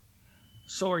hour.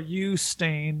 So are you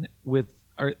staying with,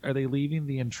 are they leaving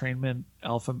the entrainment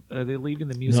alpha, are they leaving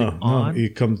the music on? No,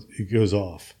 it goes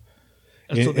off.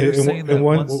 And so they're saying that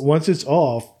once it's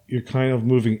off, you're kind of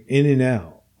moving in and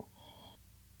out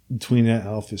between that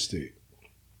alpha state.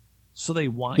 So they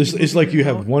want it's like you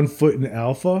have 1 foot in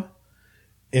alpha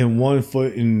and 1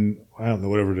 foot in, I don't know,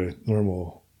 whatever the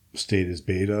normal state is,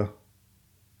 beta.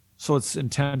 So it's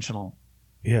intentional.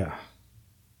 Yeah.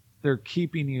 They're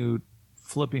keeping you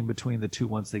flipping between the two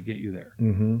once they get you there.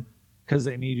 Because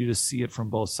they need you to see it from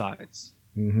both sides.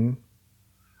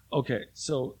 Okay,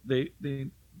 so they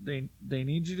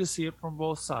need you to see it from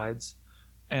both sides,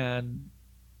 and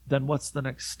then what's the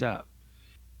next step?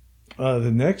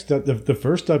 The next step, the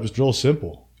first step is real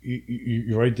simple.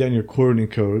 You write down your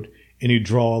coordinate code and you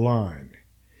draw a line.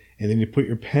 And then you put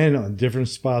your pen on different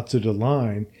spots of the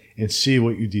line and see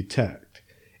what you detect.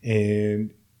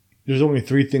 And there's only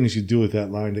 3 things you do with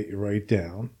that line that you write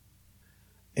down.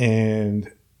 And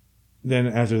then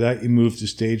after that, you move to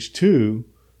stage 2,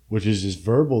 which is just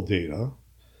verbal data,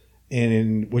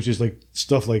 which is like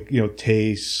stuff like,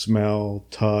 taste, smell,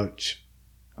 touch,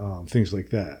 things like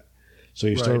that. So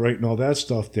you start writing all that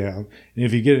stuff down. And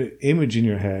if you get an image in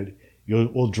your head,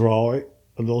 we'll draw it,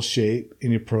 a little shape,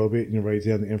 and you probe it and you write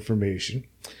down the information.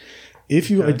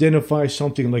 If you identify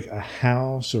something like a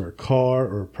house or a car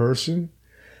or a person,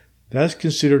 that's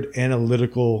considered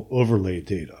analytical overlay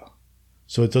data.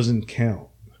 So it doesn't count.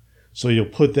 So you'll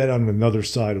put that on another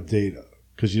side of data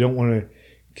because you don't want to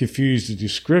confuse the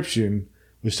description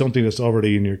with something that's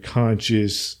already in your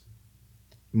conscious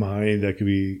mind that could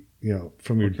be,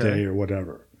 from your day or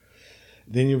whatever.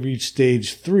 Then you reach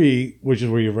stage 3, which is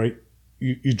where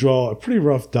you draw a pretty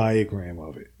rough diagram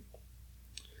of it.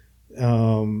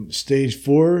 Stage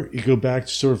 4, you go back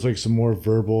to sort of like some more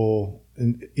verbal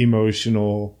and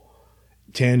emotional,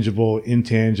 tangible,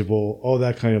 intangible, all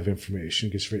that kind of information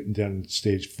gets written down in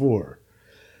stage 4.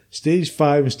 Stage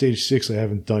 5 and stage 6 I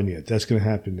haven't done yet. That's going to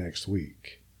happen next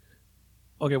week.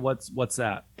 Okay, what's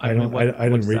that? I don't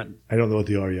know what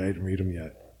they are yet. I didn't read them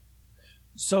yet.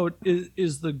 So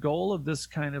is the goal of this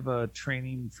kind of a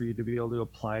training for you to be able to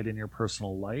apply it in your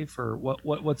personal life, or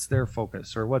what's their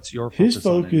focus, or what's your focus? His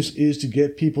focus is to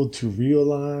get people to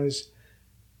realize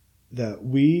that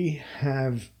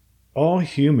all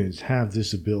humans have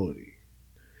this ability,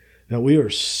 that we are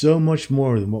so much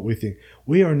more than what we think.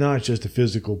 We are not just a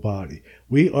physical body.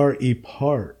 We are a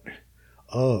part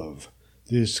of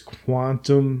this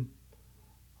quantum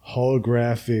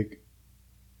holographic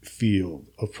field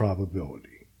of probability.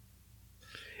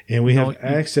 And we have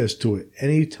access to it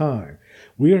anytime.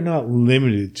 We are not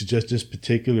limited to just this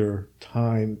particular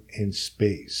time and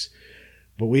space,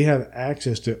 but we have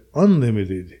access to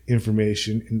unlimited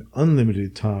information in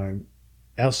unlimited time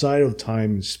outside of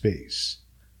time and space.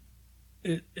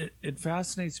 It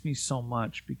fascinates me so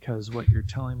much because what you're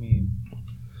telling me,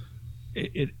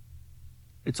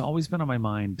 it's always been on my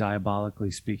mind,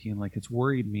 diabolically speaking. Like, it's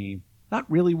worried me.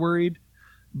 Not really worried,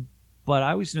 but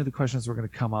I always knew the questions were going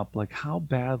to come up, like how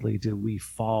badly did we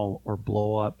fall or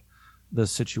blow up the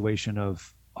situation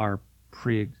of our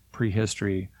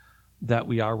prehistory that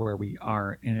we are where we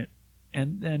are in it.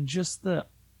 And then just there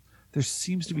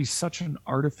seems to be such an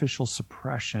artificial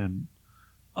suppression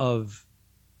of,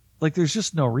 like, there's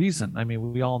just no reason. I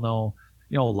mean, we all know,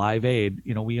 Live Aid,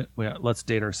 we let's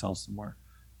date ourselves some more.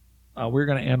 We're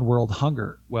going to end world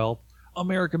hunger. Well,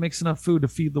 America makes enough food to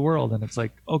feed the world. And it's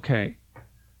like, okay,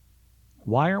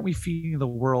 why aren't we feeding the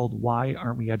world? Why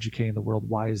aren't we educating the world?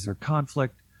 Why is there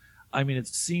conflict? I mean, it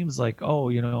seems like,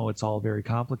 it's all very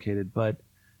complicated, but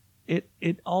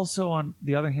it also, on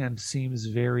the other hand, seems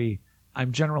very,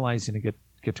 I'm generalizing to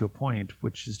get to a point,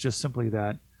 which is just simply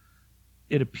that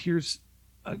it appears,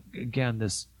 again,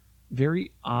 this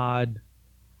very odd,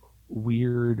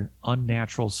 weird,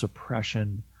 unnatural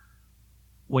suppression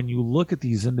when you look at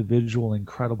these individual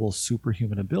incredible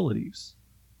superhuman abilities,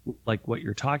 like what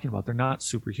you're talking about. They're not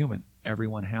superhuman.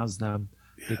 Everyone has them.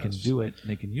 Yes. They can do it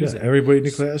and they can use it. Everybody in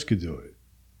the class could do it.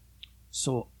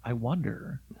 So I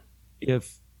wonder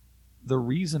if the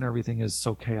reason everything is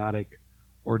so chaotic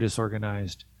or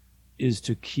disorganized is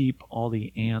to keep all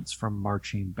the ants from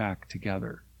marching back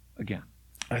together again.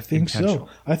 I think so. intentional.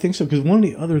 I think so because one of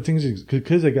the other things is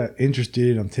because I got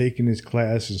interested, I'm taking this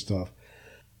class and stuff.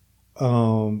 I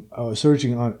was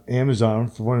searching on Amazon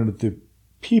for one of the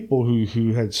people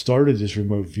who had started this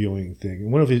remote viewing thing.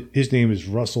 And one of his name is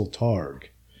Russell Targ.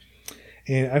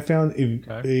 And I found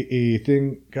a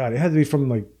thing, God, it had to be from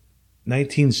like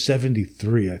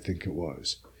 1973, I think it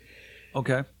was.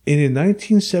 Okay. And in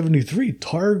 1973,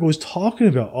 Targ was talking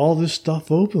about all this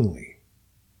stuff openly.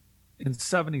 In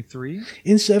 73?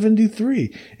 In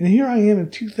 73. And here I am in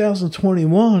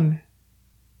 2021,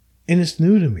 and it's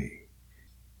new to me.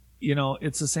 You know,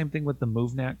 it's the same thing with the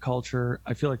MoveNat culture.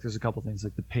 I feel like there's a couple things.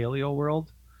 Like the paleo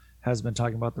world has been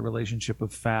talking about the relationship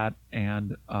of fat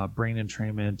and brain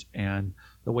entrainment and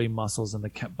the way muscles and the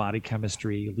body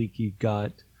chemistry, leaky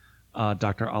gut,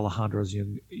 Dr. Alejandro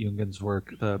Jungen's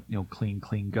work, the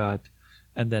clean gut,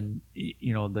 and then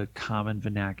the common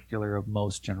vernacular of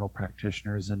most general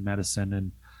practitioners in medicine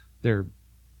and their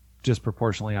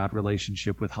disproportionately odd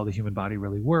relationship with how the human body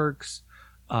really works.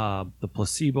 The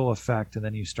placebo effect, and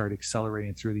then you start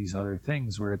accelerating through these other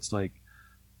things where it's like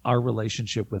our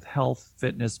relationship with health,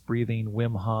 fitness, breathing,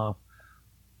 Wim Hof,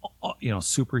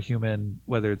 superhuman,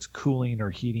 whether it's cooling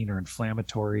or heating or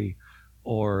inflammatory,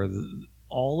 or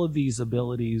all of these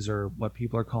abilities, or what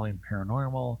people are calling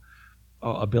paranormal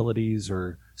abilities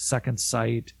or second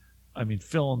sight. I mean,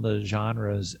 fill in the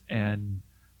genres, and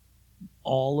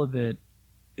all of it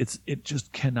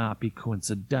just cannot be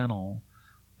coincidental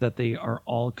that they are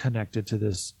all connected to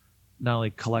this, not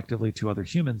only collectively to other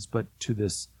humans, but to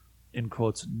this, in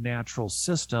quotes, natural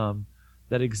system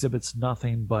that exhibits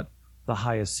nothing but the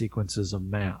highest sequences of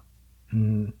math.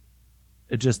 Mm-hmm.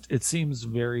 It seems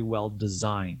very well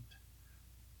designed.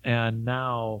 And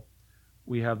now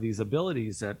we have these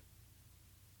abilities that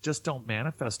just don't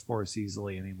manifest for us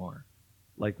easily anymore.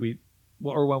 Like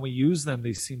or when we use them,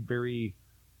 they seem very,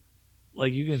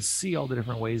 like you can see all the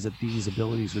different ways that these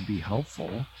abilities would be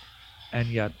helpful, and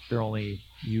yet they're only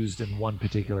used in one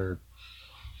particular.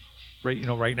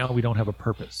 Right now we don't have a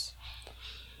purpose.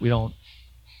 We don't.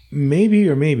 Maybe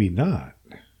or maybe not,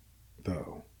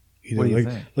 though. What do you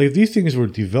think? Like these things were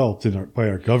developed by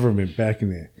our government back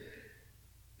in the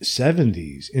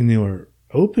 70s, and they were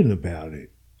open about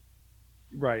it.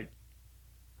 Right.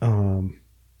 What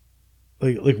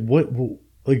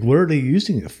are they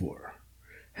using it for?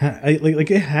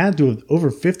 It had to have over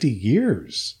 50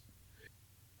 years.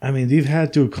 I mean, they've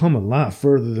had to have come a lot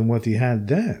further than what they had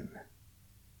then.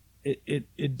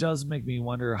 It does make me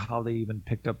wonder how they even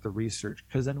picked up the research,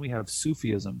 because then we have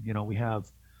Sufism. We have,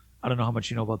 I don't know how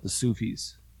much you know about the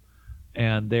Sufis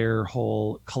and their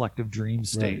whole collective dream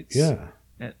states. Right.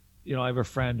 Yeah. And, I have a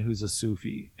friend who's a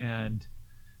Sufi, and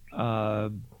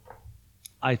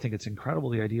I think it's incredible,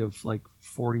 the idea of like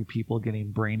 40 people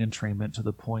getting brain entrainment to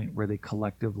the point where they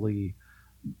collectively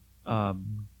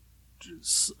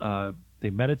they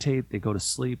meditate, they go to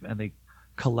sleep, and they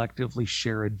collectively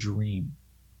share a dream.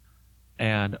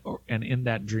 And in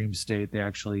that dream state, they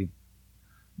actually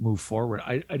move forward.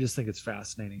 I just think it's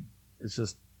fascinating. It's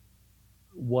just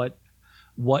what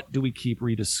do we keep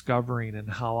rediscovering, and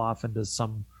how often does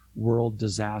some world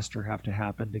disaster have to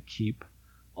happen to keep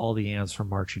all the ants from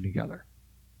marching together?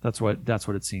 That's what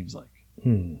it seems like.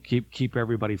 Keep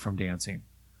everybody from dancing.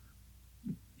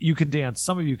 You can dance.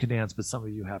 Some of you can dance, but some of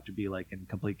you have to be like in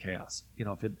complete chaos.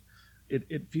 If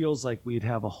it feels like we'd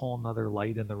have a whole nother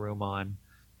light in the room on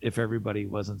if everybody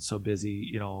wasn't so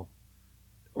busy,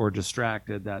 or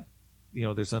distracted, that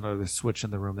there's another switch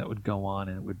in the room that would go on,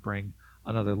 and it would bring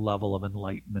another level of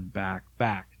enlightenment back,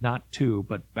 not to,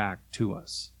 but back to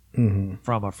us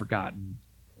from a forgotten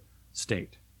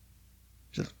state.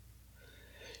 Just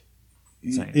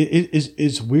saying.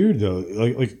 It's weird though.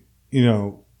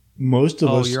 Most of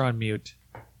us. Oh, you're on mute.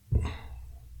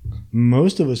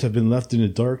 Most of us have been left in the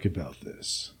dark about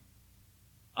this.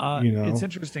 It's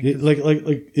interesting. Like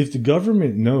if the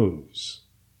government knows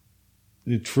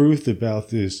the truth about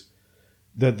this,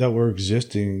 that we're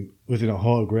existing within a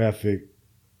holographic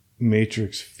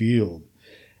matrix field,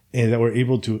 and that we're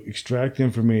able to extract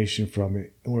information from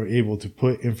it, and we're able to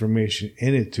put information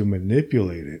in it to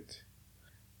manipulate it,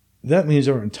 that means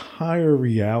our entire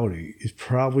reality is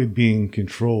probably being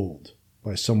controlled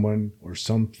by someone or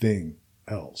something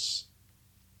else.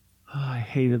 I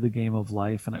hated the game of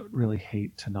life, and I would really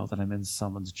hate to know that I'm in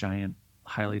someone's giant,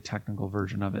 highly technical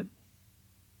version of it.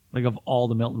 Like, of all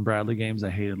the Milton Bradley games, I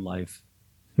hated life.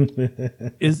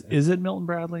 Is it Milton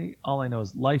Bradley? All I know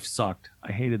is life sucked.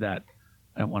 I hated that.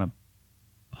 I don't want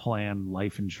to plan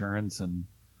life insurance, and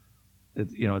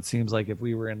it seems like if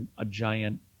we were in a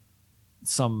giant,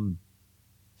 some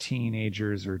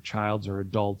teenagers or childs or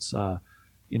adults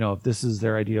if this is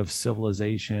their idea of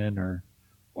civilization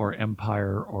or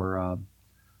empire or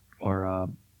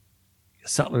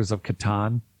Settlers of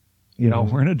Catan.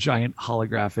 We're in a giant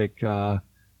holographic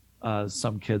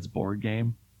some kids board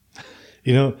game.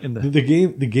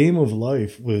 The game of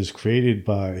life was created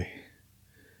by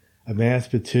a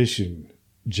mathematician,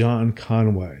 John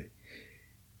Conway,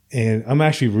 and I'm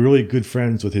actually really good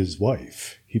friends with his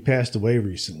wife. He passed away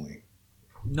recently.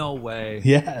 No way.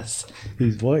 Yes,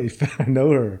 his wife. I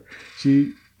know her.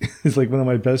 She is like one of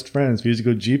my best friends. We used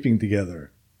to go jeeping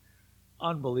together.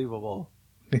 Unbelievable.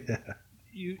 Yeah.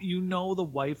 You know the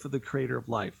wife of the creator of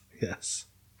life. Yes.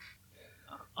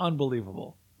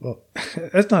 Unbelievable. Well,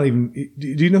 that's not even. Do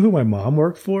you know who my mom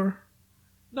worked for?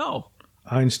 No.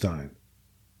 Einstein.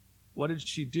 What did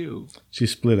she do? She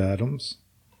split atoms.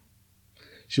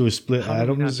 She would split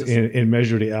atoms and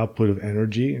measure the output of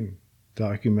energy and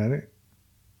document it.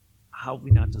 How have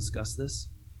we not discussed this?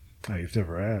 Oh, you've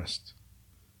never asked.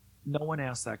 No one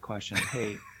asked that question.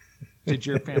 Hey, did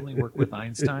your family work with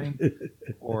Einstein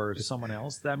or someone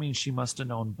else? That means she must have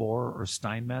known Bohr or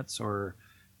Steinmetz or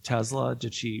Tesla.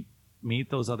 Did she meet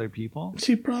those other people?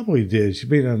 She probably did. She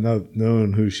may not have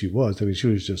known who she was. I mean, she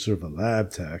was just sort of a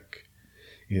lab tech.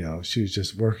 She was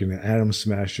just working an atom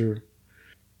smasher,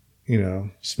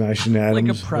 smashing atoms.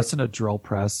 Like a press and a drill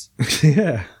press.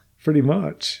 Yeah, pretty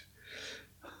much.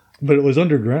 But it was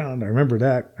underground. I remember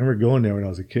that. I remember going there when I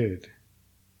was a kid.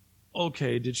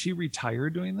 Okay, did she retire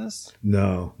doing this?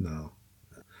 No.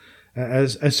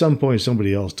 At some point,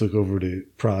 somebody else took over the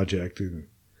project and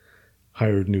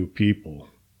hired new people.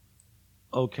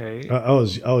 Okay. I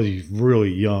was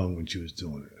really young when she was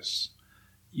doing this.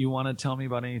 You want to tell me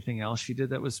about anything else she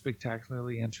did that was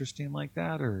spectacularly interesting like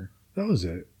that, or? That was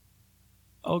it.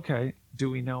 Okay.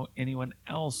 Do we know anyone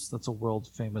else that's a world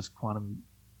famous quantum?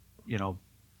 Do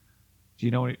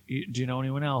you know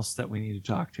anyone else that we need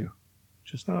to talk to?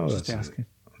 Just asking.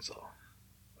 That's all.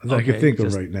 I can think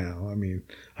of right now. I mean,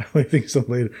 I might think some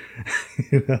later.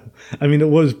 I mean, it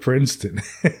was Princeton.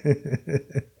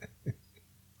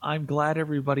 I'm glad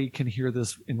everybody can hear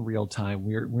this in real time.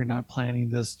 We're not planning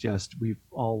this. Just we've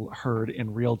all heard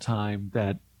in real time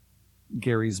that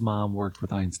Gary's mom worked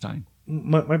with Einstein.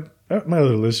 My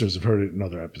other listeners have heard it in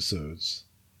other episodes.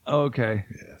 Okay.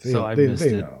 Yeah, they missed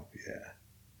it. Know. Yeah.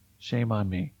 Shame on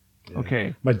me. Yeah.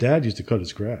 Okay. My dad used to cut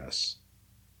his grass.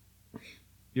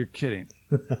 You're kidding.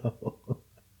 No.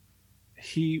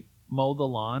 He mowed the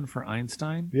lawn for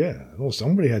Einstein? Yeah. Well,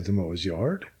 somebody had to mow his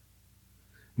yard.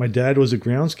 My dad was a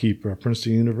groundskeeper at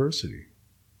Princeton University.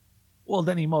 Well,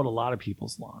 then he mowed a lot of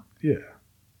people's lawn. Yeah.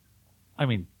 I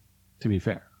mean, to be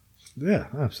fair. Yeah,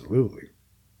 absolutely.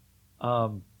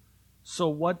 So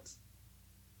what,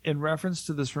 in reference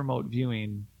to this remote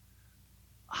viewing,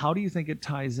 how do you think it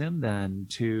ties in then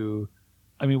to,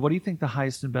 what do you think the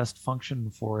highest and best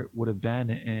function for it would have been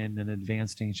in an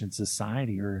advanced ancient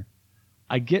society?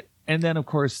 And then, of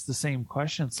course, the same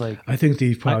question. It's like, I think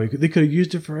they could have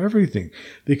used it for everything.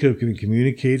 They could have been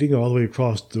communicating all the way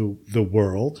across the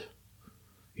world,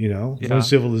 one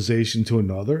civilization to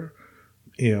another,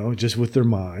 just with their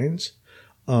minds.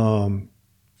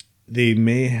 They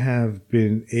may have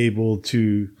been able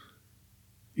to,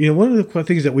 one of the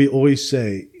things that we always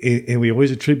say and we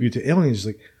always attribute to aliens is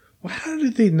like, well, how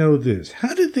did they know this?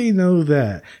 How did they know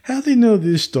that? How did they know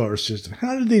this star system?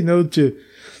 How did they know to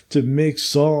mix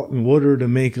salt and water to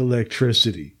make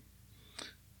electricity?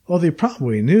 Well, they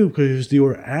probably knew because they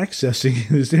were accessing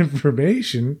this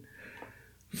information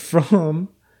from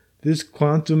this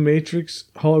quantum matrix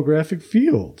holographic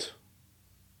field.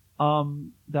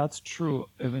 That's true.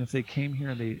 Even if they came here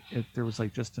and if there was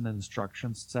like just an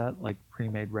instruction set, like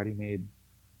pre-made, ready-made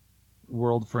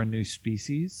world for a new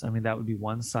species, that would be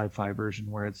one sci-fi version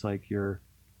where it's like you're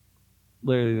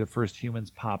literally the first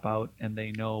humans pop out and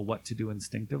they know what to do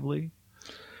instinctively.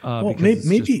 Well,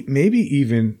 maybe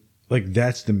even like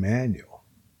that's the manual.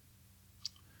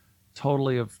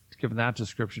 Totally have given that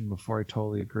description before. I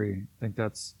totally agree. I think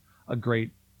that's a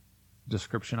great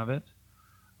description of it.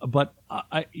 But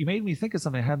you made me think of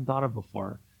something I hadn't thought of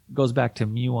before. It goes back to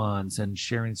muons and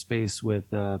sharing space with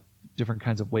different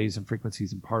kinds of waves and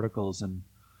frequencies and particles, and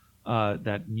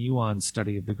that muon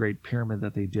study of the Great Pyramid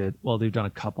that they did. Well, they've done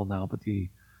a couple now, but they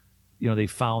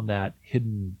found that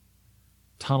hidden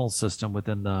tunnel system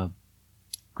within the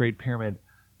Great Pyramid.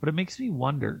 But it makes me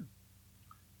wonder,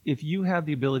 if you have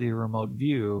the ability to remote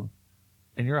view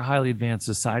and you're a highly advanced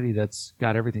society that's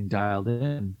got everything dialed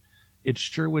in, it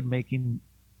sure would making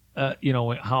how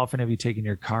often have you taken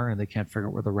your car and they can't figure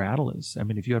out where the rattle is?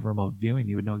 If you had remote viewing,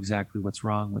 you would know exactly what's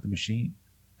wrong with the machine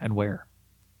and where.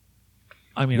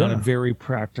 I mean, on a very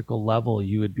practical level,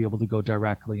 you would be able to go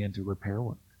directly into repair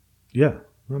work. Yeah,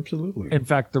 absolutely. In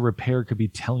fact, the repair could be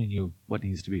telling you what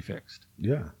needs to be fixed.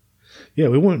 Yeah. Yeah,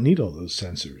 we wouldn't need all those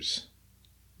sensors.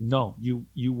 No, you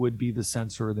would be the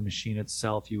sensor of the machine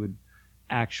itself. You would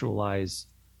actualize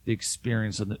the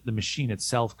experience, and the machine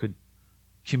itself could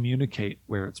communicate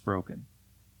where it's broken,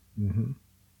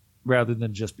 rather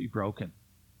than just be broken.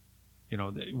 You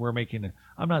know, we're making.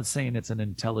 I'm not saying it's an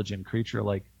intelligent creature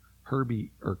like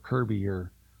Herbie or Kirby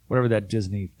or whatever that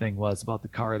Disney thing was about the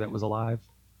car that was alive.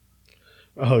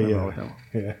 Oh yeah,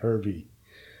 yeah, Herbie.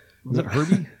 Was it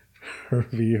Herbie?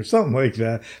 Herbie or something like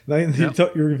that.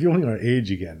 You're revealing our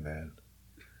age again, man.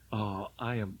 Oh,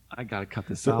 I gotta cut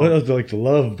this out. What else, like the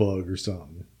love bug or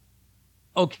something?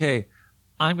 Okay,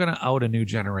 I'm gonna out a new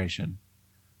generation.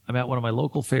 I'm at one of my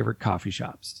local favorite coffee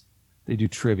shops. They do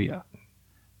trivia,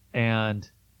 and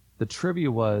the trivia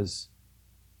was,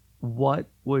 what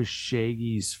was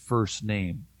Shaggy's first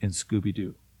name in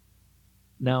Scooby-Doo?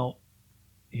 Now,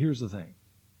 here's the thing.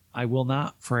 I will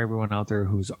not, for everyone out there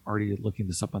who's already looking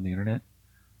this up on the internet,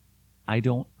 I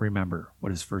don't remember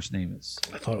what his first name is.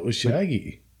 I thought it was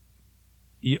Shaggy.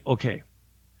 Okay.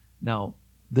 Now,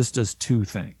 this does two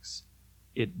things.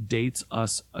 It dates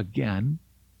us again,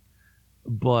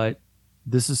 but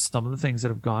this is some of the things that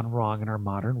have gone wrong in our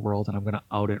modern world, and I'm going to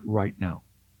out it right now.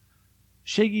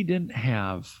 Shaggy didn't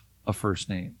have a first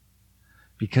name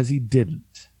because he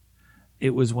didn't.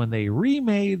 It was when they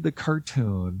remade the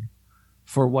cartoon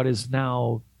for what is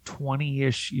now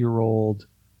 20-ish year old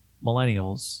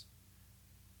millennials,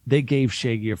 they gave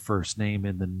Shaggy a first name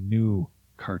in the new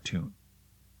cartoon.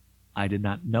 I did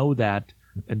not know that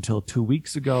until 2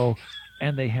 weeks ago,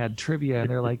 and they had trivia, and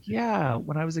they're like, yeah,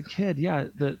 when I was a kid, yeah,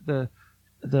 the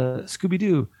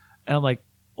Scooby-Doo. And I'm like,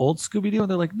 old Scooby-Doo?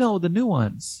 And they're like, no, the new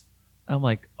ones. And I'm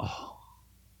like, oh,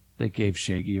 they gave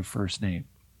Shaggy a first name.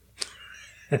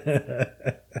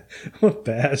 What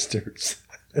bastards.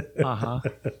 Uh-huh.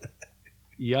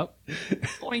 Yep.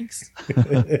 Boinks.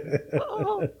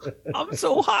 Oh, I'm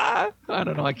so high. I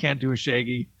don't know. I can't do a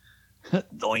Shaggy.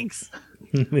 Doinks.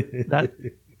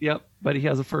 Yep. But he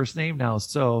has a first name now.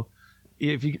 So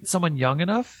if you get someone young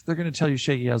enough, they're going to tell you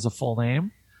Shaggy has a full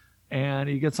name. And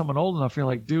you get someone old enough, you're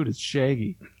like, dude, it's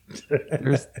Shaggy.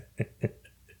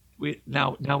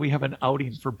 Now we have an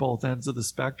outing for both ends of the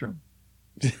spectrum.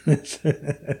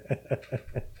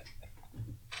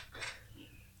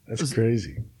 That's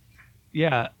crazy.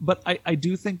 Yeah, but I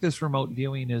do think this remote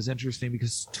viewing is interesting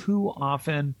because too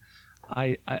often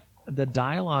the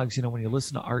dialogues, you know, when you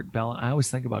listen to Art Bell, I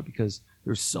always think about it because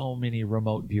there's so many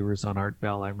remote viewers on Art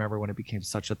Bell. I remember when it became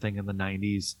such a thing in the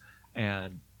 90s,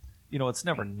 and you know, it's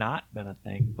never not been a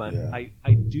thing, but yeah.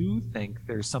 I do think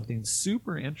there's something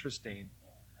super interesting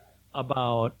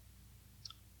about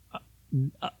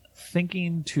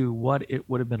thinking to what it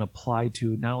would have been applied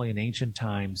to not only in ancient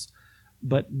times,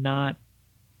 but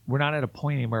we're not at a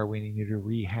point anymore where we need to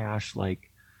rehash like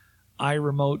I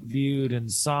remote viewed and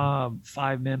saw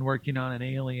 5 men working on an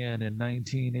alien in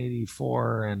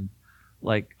 1984 and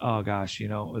like, oh gosh, you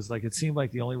know, it was like, it seemed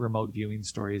like the only remote viewing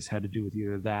stories had to do with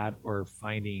either that or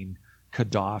finding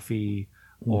Gaddafi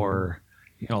or,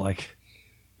 you know, like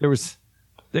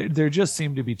there just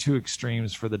seemed to be two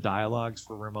extremes for the dialogues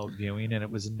for remote viewing. And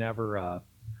it was never,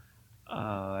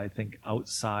 I think,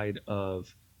 outside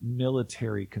of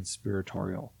military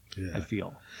conspiratorial. Yeah. I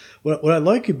feel. What I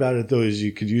like about it though is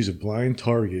you could use a blind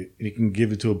target and you can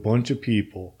give it to a bunch of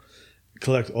people,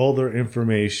 collect all their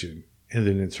information, and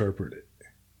then interpret it.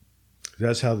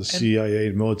 That's how the CIA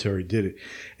and military did it.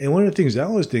 And one of the things I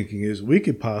was thinking is we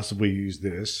could possibly use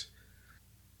this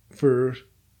to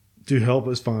help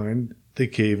us find the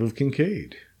Cave of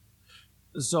Kincaid.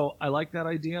 So I like that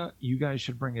idea. You guys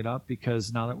should bring it up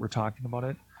because now that we're talking about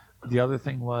it, the other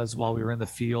thing was while we were in the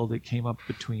field, it came up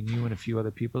between you and a few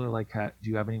other people. They're like, do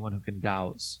you have anyone who can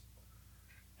dowse?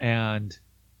 And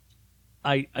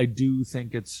I do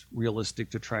think it's realistic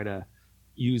to try to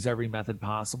use every method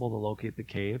possible to locate the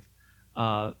cave.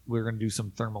 We're going to do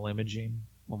some thermal imaging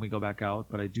when we go back out,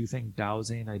 but I do think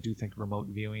dowsing, I do think remote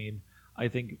viewing. I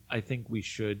think we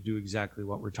should do exactly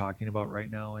what we're talking about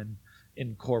right now and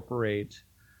incorporate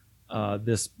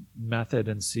this method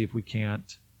and see if we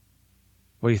can't.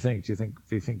 What do you think? Do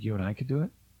you think you and I could do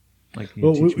it? Like,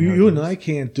 well, you and I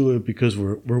can't do it because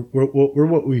we're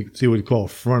what we would call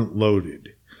front loaded.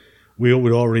 We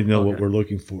would already know what we're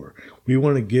looking for. We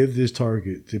want to give this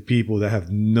target to people that have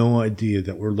no idea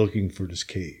that we're looking for this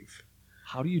cave.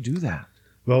 How do you do that?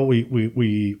 Well,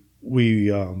 we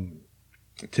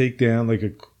take down like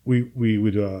we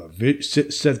would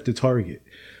set the target,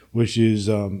 which is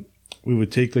we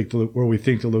would take like where we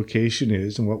think the location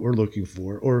is and what we're looking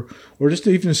for, or just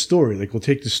even a story. Like we'll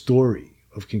take the story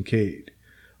of Kincaid.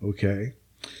 Okay,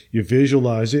 you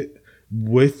visualize it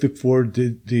with the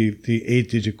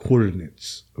 8-digit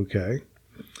coordinates. Okay.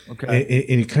 Okay.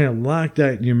 And you kind of lock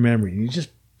that in your memory, and you just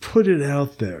put it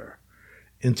out there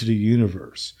into the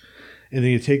universe. And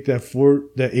then you take that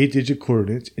 8-digit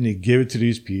coordinates and you give it to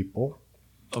these people.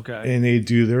 Okay. And they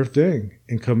do their thing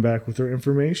and come back with their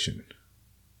information.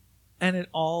 And it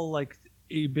all like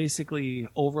you basically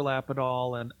overlap it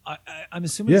all, and I'm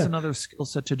assuming it's another skill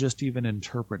set to just even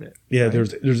interpret it. Yeah,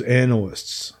 right? there's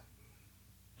analysts.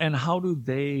 And how do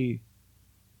they?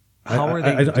 How are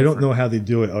they? I don't know how they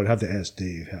do it. I would have to ask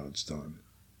Dave how it's done.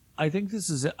 I think this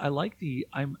is it. I like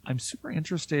I'm super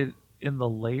interested in the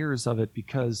layers of it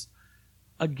because,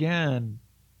 again,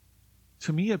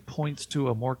 to me it points to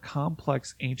a more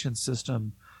complex ancient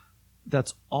system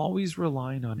that's always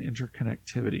relying on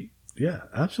interconnectivity. Yeah,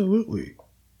 absolutely.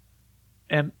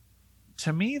 And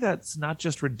to me, that's not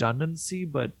just redundancy,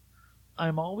 but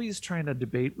I'm always trying to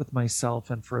debate with myself.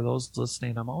 And for those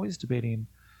listening, I'm always debating,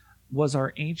 was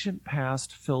our ancient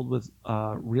past filled with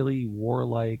really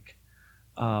warlike,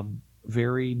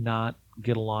 very not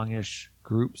get alongish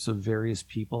groups of various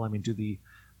people? I mean, do the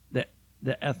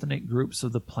ethnic groups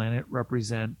of the planet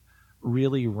represent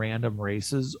really random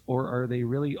races, or are they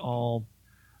really all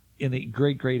in the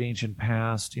great ancient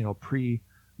past,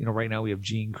 right now we have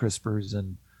gene CRISPRs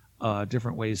and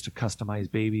different ways to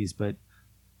customize babies, but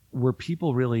were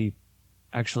people really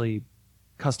actually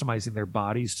customizing their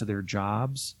bodies to their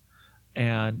jobs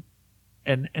and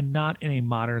not in a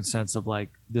modern sense of like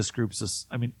this group's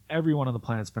everyone on the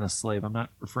planet's been a slave. I'm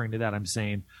not referring to that. I'm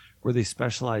saying, were they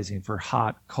specializing for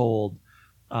hot, cold,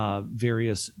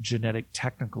 various genetic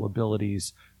technical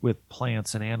abilities with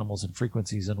plants and animals and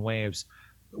frequencies and waves?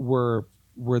 Were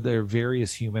there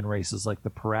various human races like the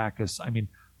Paracas?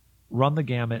 Run the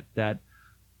gamut. That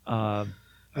I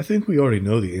think we already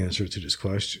know the answer to this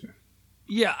question.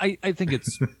 Yeah, I think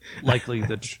it's likely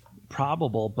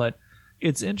probable, but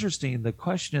it's interesting. The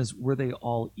question is, were they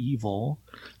all evil?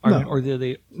 Or did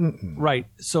they? Mm-mm. Right.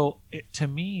 So to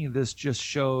me, this just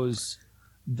shows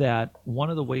that one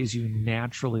of the ways you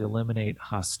naturally eliminate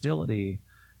hostility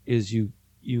is you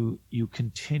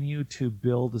continue to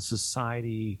build a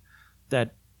society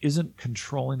that isn't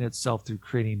controlling itself through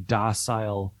creating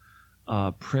docile,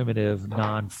 primitive,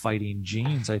 non-fighting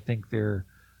genes. I think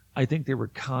they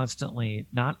were constantly,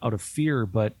 not out of fear,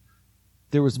 but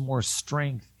there was more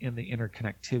strength in the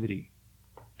interconnectivity.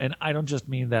 And I don't just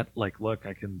mean that like, look,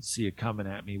 I can see you coming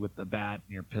at me with the bat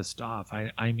and you're pissed off.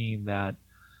 I mean that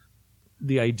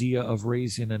the idea of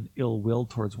raising an ill will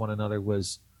towards one another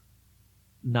was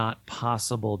not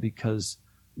possible because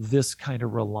this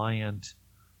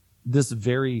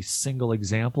very single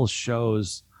example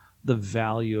shows the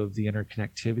value of the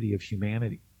interconnectivity of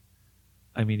humanity.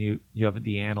 You have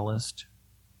the analyst,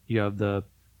 you have the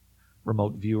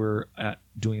remote viewer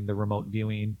doing the remote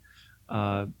viewing,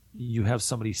 you have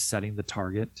somebody setting the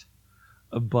target.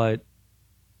 But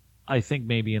I think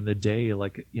maybe in the day,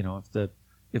 like,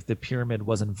 if the pyramid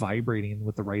wasn't vibrating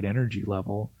with the right energy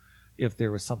level, if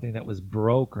there was something that was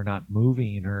broke or not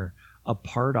moving or a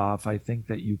part off, I think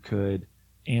that you could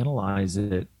analyze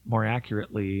it more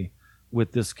accurately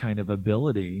with this kind of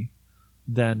ability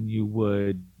than you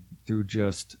would through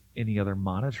just any other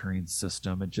monitoring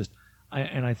system.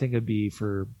 I think it'd be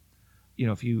for,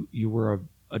 if you were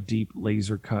a deep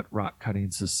laser cut rock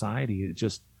cutting society, it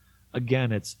just,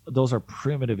 again, those are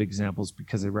primitive examples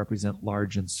because they represent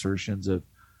large insertions of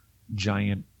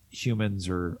giant humans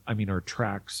or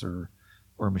tracks or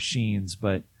machines.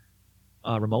 But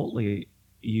remotely,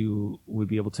 you would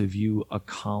be able to view a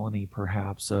colony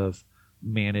perhaps of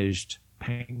managed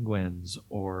penguins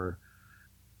or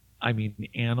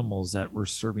animals that were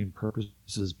serving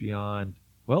purposes beyond,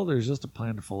 well, there's just a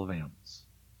planet full of animals.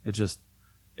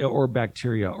 Or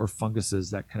bacteria or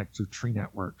funguses that connect to tree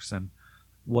networks, and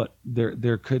what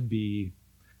there could be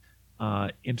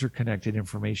interconnected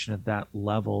information at that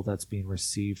level that's being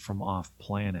received from off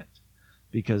planet,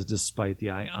 because despite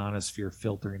the ionosphere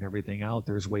filtering everything out,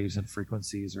 there's waves and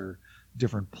frequencies or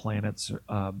different planets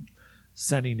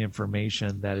sending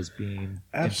information that is being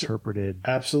interpreted.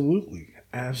 Absolutely.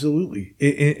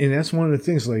 And that's one of the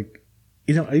things, like,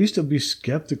 I used to be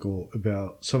skeptical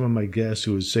about some of my guests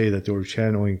who would say that they were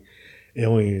channeling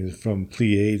aliens from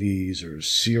Pleiades or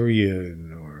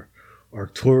Sirian or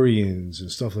Arcturians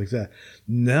and stuff like that.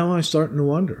 Now I'm starting to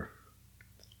wonder.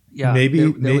 Yeah, maybe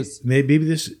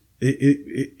this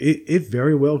it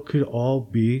very well could all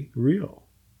be real.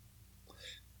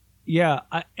 Yeah,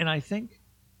 I think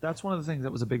that's one of the things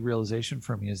that was a big realization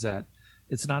for me, is that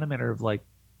it's not a matter of like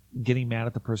getting mad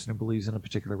at the person who believes in a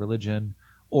particular religion,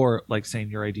 or like saying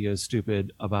your idea is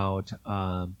stupid about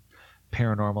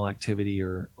paranormal activity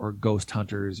or ghost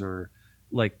hunters, or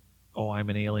like, oh, I'm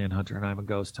an alien hunter and I'm a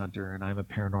ghost hunter and I'm a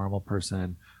paranormal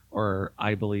person, or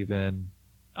I believe in,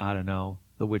 I don't know,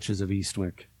 the witches of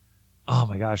Eastwick. Oh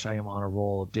my gosh, I am on a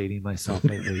roll of dating myself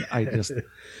lately. This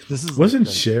is wasn't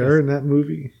Cher in that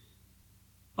movie?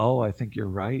 Oh, I think you're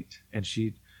right. And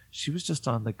she was just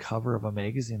on the cover of a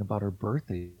magazine about her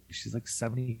birthday. She's like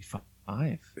 75.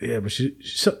 Yeah, but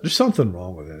there's something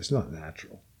wrong with it. It's not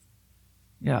natural.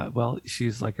 Yeah, well,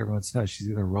 she's like everyone says, she's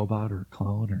either a robot or a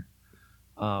clone,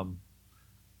 or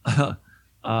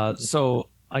so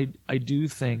I do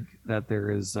think that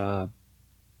there is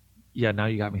yeah, now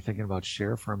you got me thinking about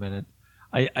Cher for a minute.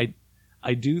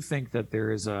 I do think that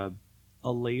there is a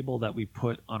label that we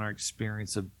put on our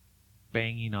experience of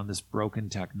banging on this broken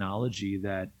technology,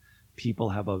 that people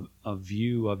have a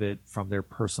view of it from their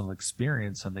personal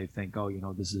experience, and they think, oh,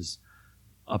 this is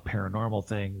a paranormal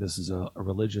thing, this is a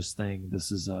religious thing,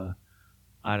 this is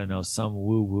I don't know, some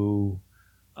woo-woo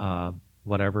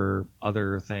whatever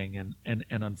other thing, and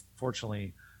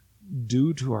unfortunately,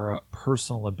 due to our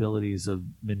personal abilities of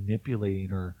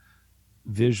manipulating or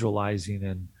visualizing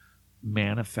and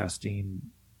manifesting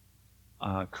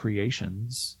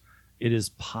creations, it is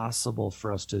possible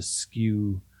for us to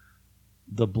skew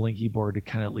the Blinky board to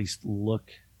kind of at least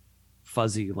look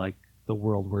fuzzy like the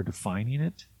world we're defining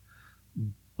it.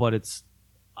 But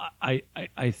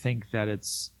I think that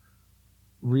it's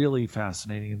really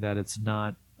fascinating that it's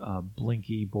not a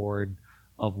Blinky board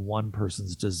of one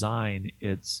person's design.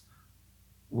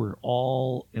 We're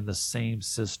all in the same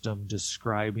system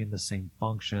describing the same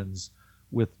functions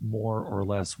with more or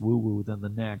less woo-woo than the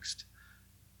next.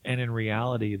 And in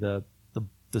reality, the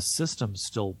system's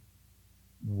still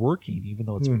working, even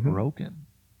though it's broken.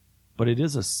 But it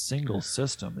is a single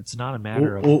system. It's not a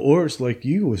matter of... Or it's like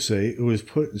you would say, it was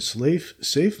put in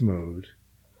safe mode.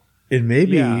 And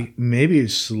maybe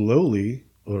it's slowly,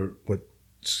 or what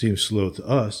seems slow to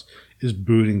us, is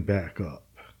booting back up.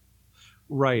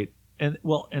 Right. And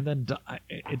then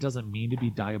it doesn't mean to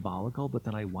be diabolical, but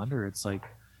then I wonder, it's like,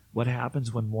 what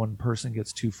happens when one person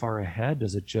gets too far ahead?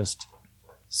 Does it just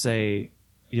say,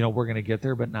 we're going to get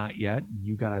there, but not yet, and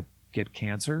you got to get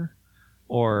cancer?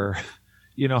 Or,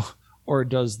 or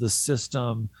does the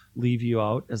system leave you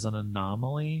out as an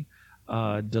anomaly?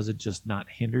 Does it just not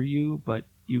hinder you? But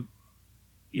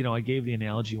I gave the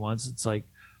analogy once. It's like,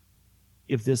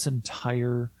 if this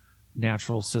entire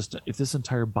natural system, if this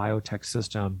entire biotech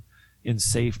system in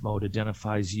safe mode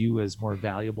identifies you as more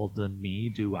valuable than me,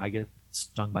 do I get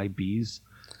stung by bees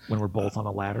when we're both on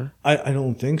a ladder? I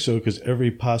don't think so, because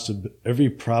every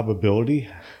probability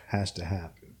has to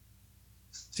happen.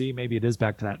 See, maybe it is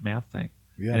back to that math thing.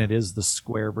 Yeah. And it is the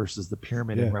square versus the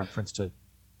pyramid in reference to,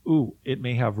 it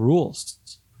may have rules.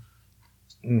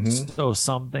 Mm-hmm. So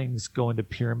some things go into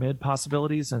pyramid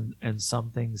possibilities, and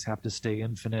some things have to stay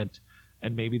infinite.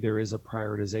 And maybe there is a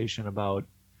prioritization about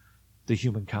the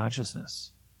human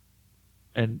consciousness.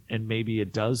 And maybe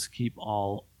it does keep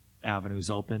all avenues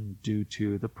open due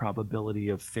to the probability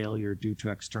of failure due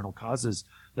to external causes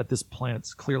that this planet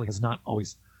clearly has not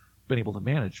always been able to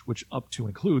manage, which up to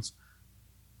includes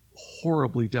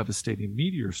horribly devastating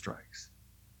meteor strikes.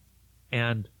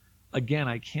 And again,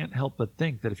 I can't help but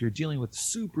think that if you're dealing with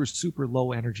super, super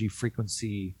low energy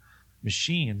frequency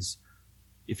machines,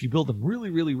 if you build them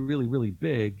really, really, really, really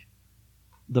big,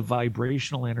 the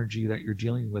vibrational energy that you're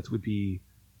dealing with would be,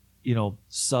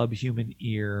 subhuman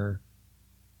ear,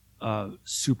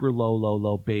 super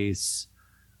low bass.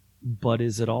 But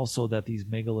is it also that these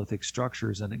megalithic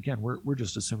structures, and again, we're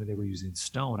just assuming they were using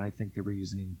stone. I think they were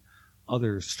using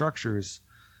other structures,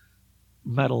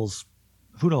 metals,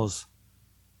 who knows?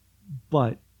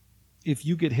 But if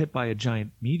you get hit by a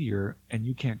giant meteor and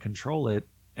you can't control it,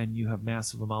 and you have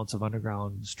massive amounts of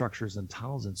underground structures and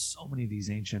tunnels, and so many of these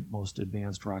ancient, most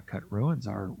advanced rock cut ruins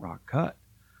are rock cut.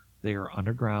 They are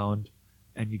underground,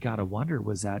 and you got to wonder,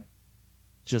 was that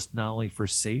just not only for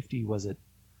safety? Was it,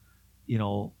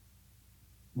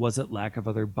 was it lack of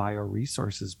other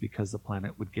bioresources because the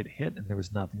planet would get hit and there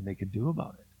was nothing they could do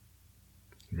about it?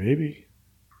 Maybe.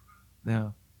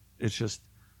 Yeah, it's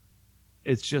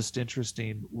just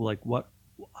interesting, like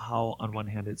how on one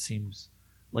hand it seems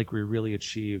like we really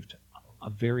achieved a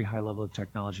very high level of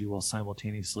technology while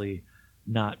simultaneously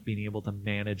not being able to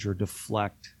manage or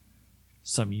deflect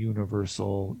some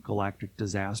universal galactic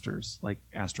disasters like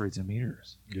asteroids and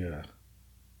meteors. Yeah.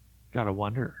 Gotta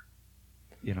wonder,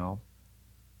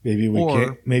 Maybe we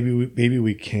can't. Maybe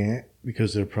we can't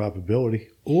because of the probability,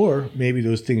 or maybe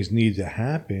those things need to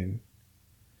happen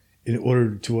in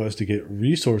order to us to get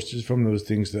resources from those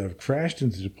things that have crashed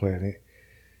into the planet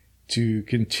to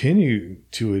continue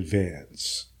to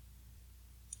advance.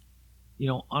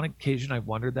 On occasion I've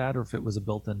wondered that, or if it was a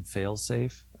built-in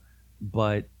fail-safe.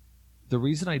 But the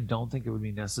reason I don't think it would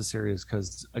be necessary is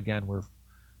because, again, we're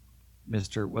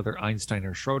whether Einstein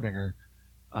or Schrodinger,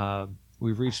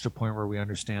 we've reached a point where we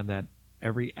understand that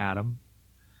every atom,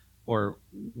 or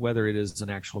whether it is an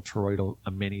actual toroidal,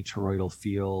 a mini toroidal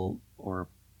field or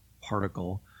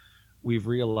particle, we've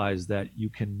realized that you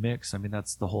can mix. I mean,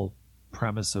 that's the whole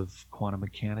premise of quantum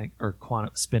mechanics or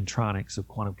quantum spintronics of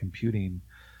quantum computing,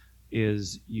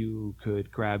 is you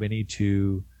could grab any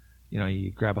two,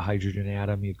 you grab a hydrogen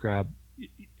atom, you grab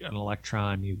an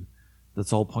electron,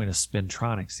 that's the whole point of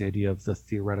spintronics, the idea of the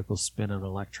theoretical spin of an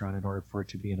electron in order for it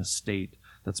to be in a state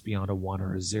that's beyond a 1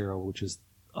 or a 0, which is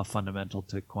a fundamental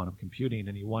to quantum computing.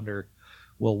 And you wonder,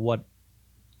 well,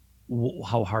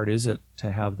 how hard is it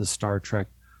to have the Star Trek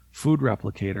food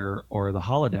replicator or the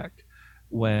holodeck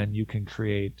when you can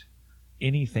create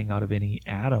anything out of any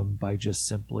atom by just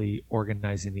simply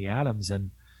organizing the atoms?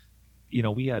 And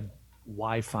we had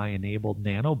Wi-Fi enabled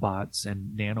nanobots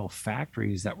and nano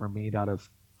factories that were made out of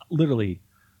literally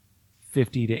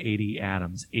 50 to 80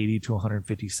 atoms, 80 to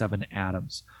 157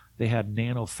 atoms. They had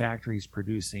nano factories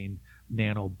producing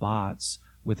nanobots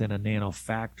within a nano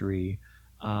factory.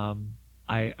 I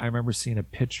remember seeing a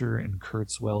picture in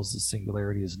Kurzweil's The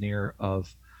Singularity is Near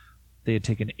of, they had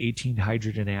taken 18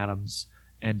 hydrogen atoms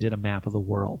and did a map of the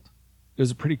world. It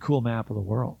was a pretty cool map of the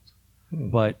world.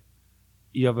 But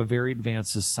you have a very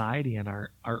advanced society, and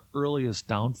our earliest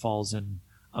downfalls in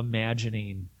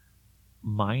imagining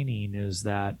mining is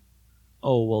that,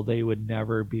 they would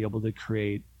never be able to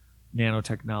create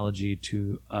nanotechnology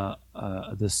to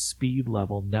the speed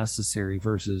level necessary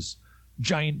versus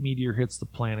giant meteor hits the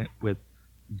planet with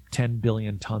 10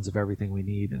 billion tons of everything we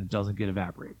need and it doesn't get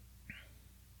evaporated.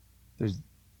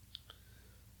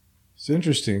 It's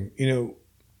interesting,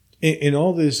 in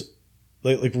all this,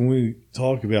 like when we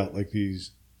talk about like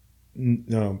these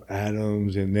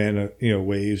atoms and nano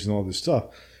waves and all this stuff,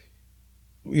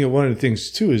 one of the things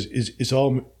too is it's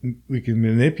all, we can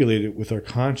manipulate it with our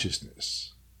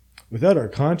consciousness. Without our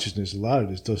consciousness, a lot of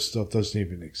this stuff doesn't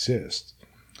even exist.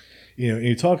 And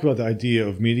you talk about the idea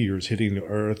of meteors hitting the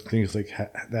Earth, things like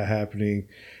that happening,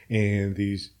 and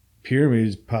these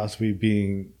pyramids possibly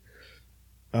being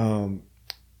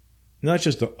not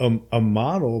just a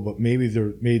model, but maybe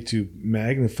they're made to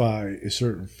magnify a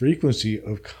certain frequency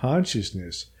of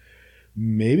consciousness.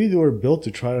 Maybe they were built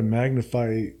to try to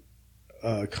magnify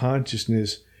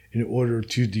consciousness in order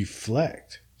to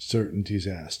deflect certain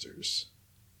disasters.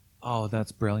 Oh,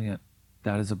 that's brilliant.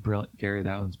 That is a brilliant, Gary,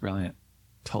 that one's brilliant.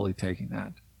 Totally taking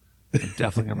that. I'm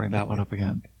definitely gonna bring that one up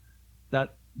again.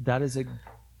 That is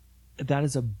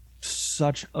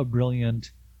such a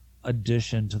brilliant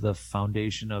addition to the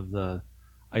foundation of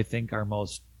I think our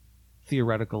most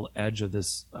theoretical edge of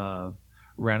this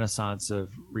renaissance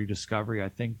of rediscovery. I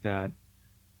think that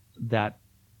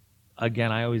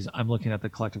again, I'm looking at the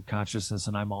collective consciousness,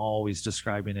 and I'm always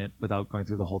describing it without going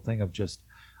through the whole thing of just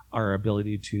our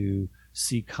ability to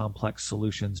see complex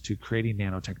solutions to creating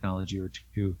nanotechnology, or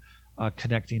to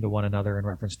connecting to one another in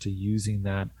reference to using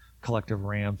that collective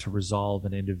RAM to resolve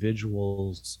an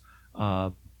individual's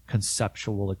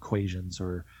conceptual equations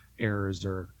or errors,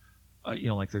 or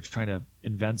like they're trying to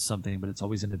invent something, but it's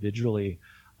always individually.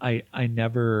 I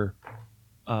never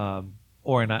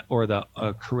or the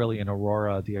Kirlian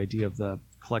aurora, the idea of the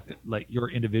collective, like your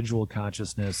individual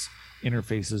consciousness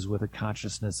interfaces with a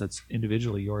consciousness that's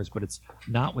individually yours, but it's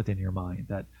not within your mind.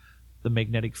 That the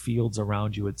magnetic fields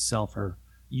around you itself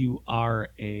you are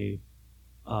a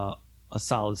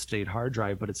solid state hard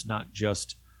drive, but it's not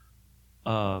just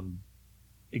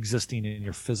existing in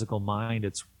your physical mind.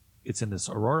 It's in this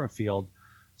aurora field.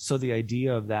 So the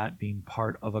idea of that being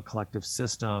part of a collective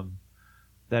system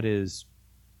that is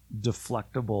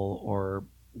deflectable or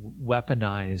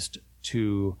weaponized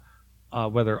to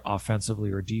whether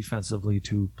offensively or defensively,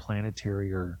 to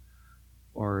planetary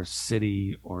or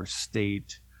city or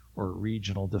state or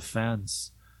regional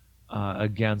defense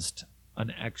against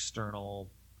an external.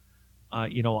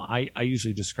 I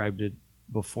usually described it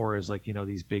before as like,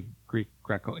 these big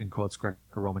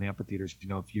Greco-Roman amphitheaters.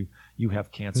 If you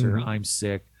have cancer, I'm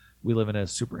sick, we live in a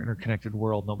super interconnected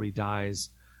world, nobody dies,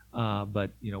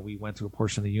 but we went through a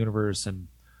portion of the universe and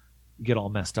get all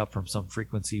messed up from some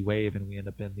frequency wave, and we end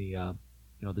up in the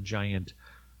the giant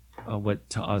what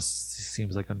to us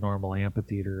seems like a normal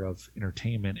amphitheater of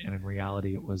entertainment, and in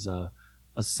reality it was a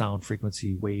sound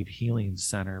frequency wave healing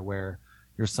center where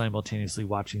you're simultaneously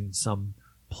watching some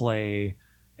play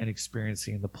and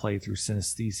experiencing the play through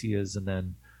synesthesias, and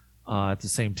then at the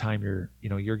same time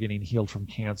you're getting healed from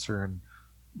cancer, and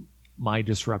my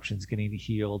disruption's getting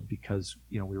healed because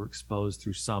we were exposed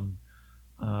through some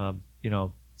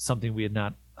something we had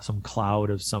not, some cloud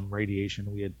of some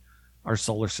radiation our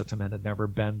solar system had never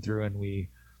been through, and we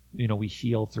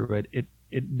heal through it.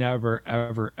 It never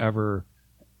ever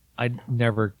I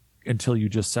never, until you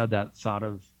just said that, thought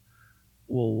of,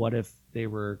 well, what if they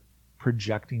were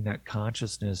projecting that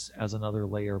consciousness as another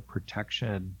layer of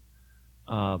protection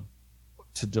to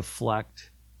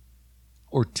deflect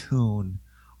or tune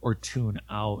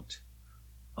out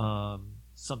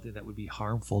something that would be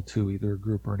harmful to either a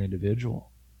group or an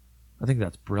individual. I think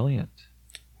that's brilliant.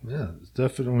 Yeah, it's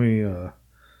definitely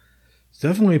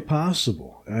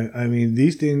possible. I mean,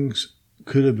 these things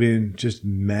could have been just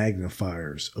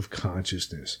magnifiers of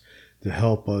consciousness to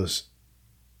help us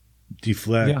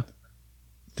deflect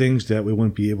things that we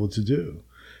wouldn't be able to do.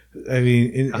 I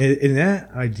mean, and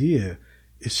that idea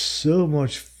is so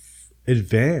much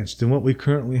advanced than what we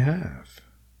currently have.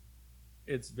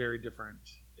 It's very different.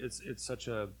 It's such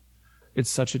a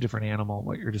different animal,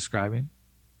 what you're describing.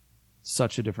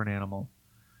 Such a different animal.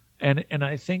 And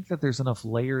I think that there's enough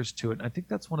layers to it. And I think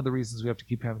that's one of the reasons we have to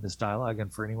keep having this dialogue.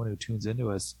 And for anyone who tunes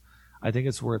into us, I think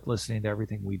it's worth listening to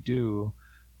everything we do,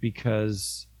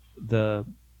 because the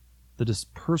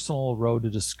personal road to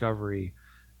discovery,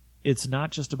 it's not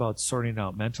just about sorting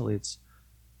out mentally.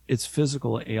 It's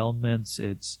physical ailments,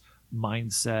 it's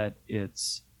mindset,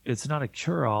 it's not a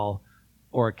cure-all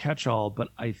or a catch-all, but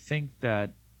I think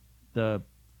that the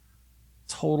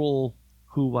total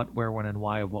who, what, where, when, and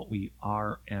why of what we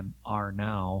are and are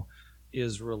now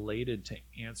is related to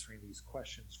answering these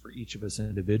questions for each of us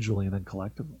individually and then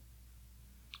collectively.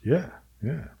 Yeah,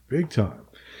 big time.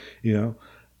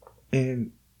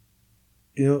 And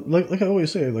like I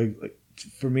always say, like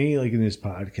for me, like in this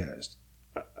podcast,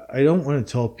 I don't want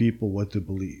to tell people what to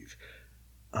believe.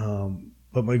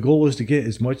 But my goal is to get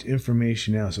as much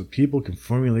information out so people can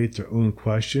formulate their own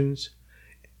questions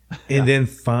and then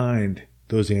find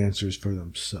those answers for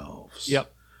themselves.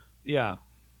 Yep. Yeah.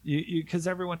 You because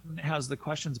everyone has the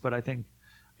questions, but I think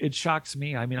it shocks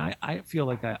me. I mean, I feel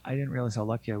like I didn't realize how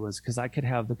lucky I was, because I could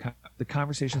have the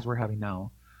conversations we're having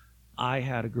now. I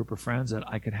had a group of friends that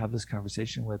I could have this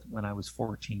conversation with when I was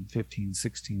 14, 15,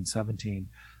 16, 17.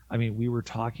 I mean, we were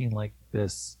talking like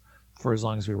this for as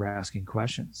long as we were asking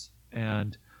questions.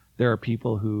 And there are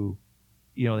people who,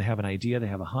 they have an idea, they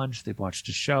have a hunch, they've watched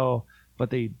a show, but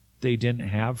they didn't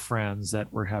have friends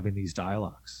that were having these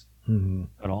dialogues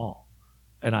at all.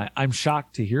 And I'm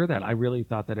shocked to hear that. I really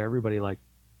thought that everybody, I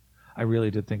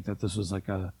really did think that this was like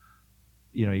a,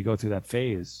 you go through that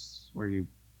phase where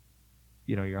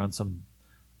you're on some,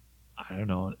 I don't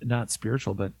know, not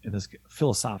spiritual, but in this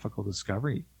philosophical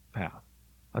discovery path.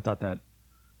 I thought that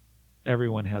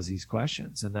everyone has these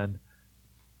questions. And then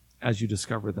as you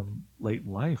discover them late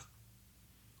in life,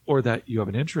 or that you have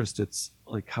an interest, it's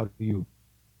like, how do you,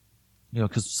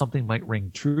 because something might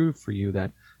ring true for you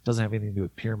that doesn't have anything to do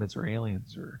with pyramids or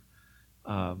aliens or,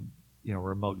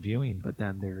 remote viewing. But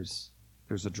then there's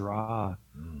a draw.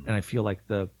 And I feel like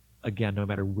again, no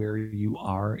matter where you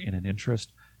are in an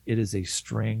interest, it is a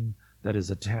string that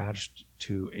is attached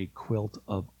to a quilt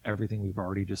of everything we've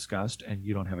already discussed, and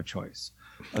you don't have a choice.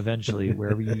 Eventually,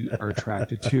 wherever you are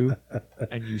attracted to,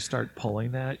 and you start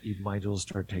pulling that, you might as well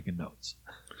start taking notes.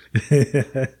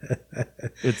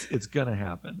 It's gonna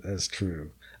happen. That's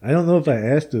true. I don't know if I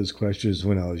asked those questions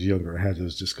when I was younger. I had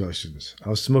those discussions. I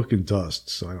was smoking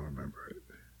dust, so I don't remember it.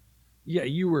 Yeah,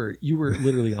 you were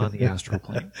literally on the astral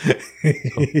plane.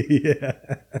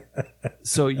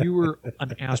 So you were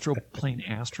an astral plane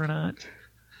astronaut.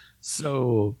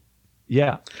 So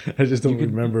yeah, I just don't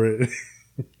remember it.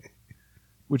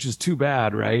 Which is too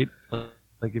bad, right?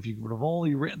 Like if you would have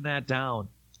only written that down.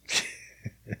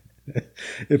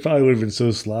 It probably would have been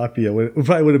so sloppy. It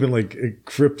probably would have been like a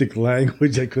cryptic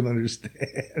language I couldn't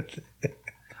understand.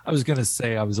 I was going to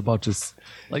say, I was about to,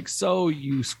 so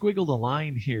you squiggled a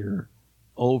line here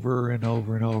over and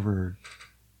over and over.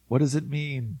 What does it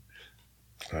mean?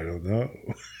 I don't know.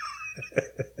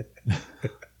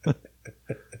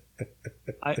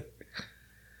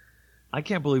 I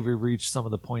can't believe we reached some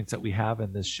of the points that we have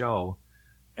in this show.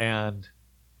 And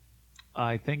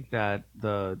I think that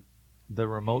the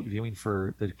remote viewing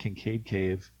for the Kincaid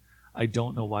Cave, I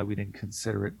don't know why we didn't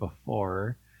consider it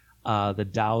before. The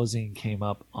dowsing came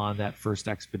up on that first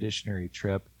expeditionary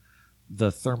trip.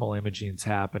 The thermal imaging's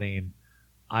happening.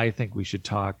 I think we should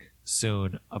talk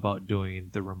soon about doing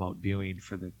the remote viewing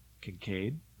for the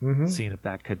Kincaid, Mm-hmm. seeing if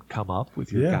that could come up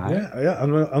with your Yeah, guy. yeah.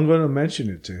 I'm gonna mention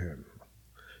it to him.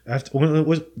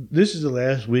 This is the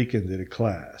last weekend of the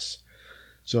class,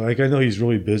 so like I know he's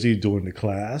really busy doing the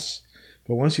class.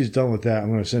 But once he's done with that,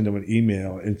 I'm going to send him an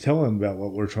email and tell him about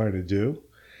what we're trying to do,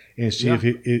 and see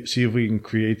if we can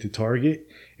create the target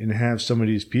and have some of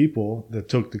these people that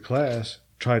took the class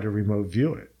try to remote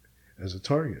view it as a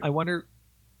target. I wonder.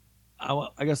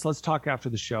 I guess let's talk after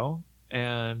the show.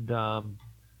 And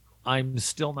I'm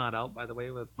still not out, by the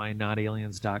way, with my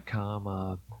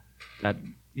notaliens.com. That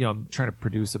I'm trying to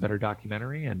produce a better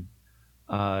documentary, and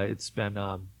it's been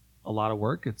a lot of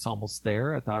work. It's almost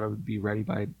there. I thought it would be ready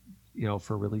by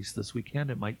for release this weekend.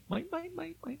 It might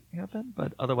happen,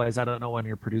 but otherwise I don't know when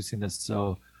you're producing this,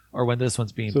 or when this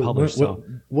one's being published.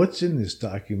 What's in this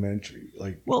documentary?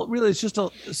 Well, really, it's just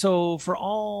so for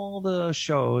all the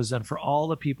shows and for all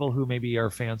the people who maybe are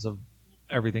fans of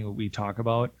everything that we talk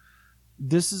about,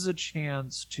 this is a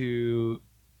chance to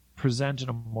present in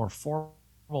a more formal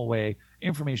way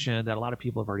information that a lot of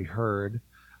people have already heard.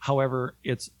 However,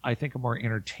 it's, I think, a more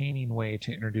entertaining way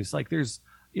to introduce. Like there's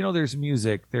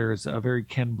music, there's a very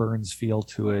Ken Burns feel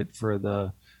to it for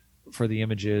the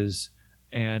images,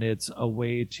 and it's a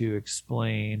way to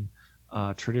explain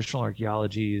traditional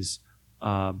archaeology's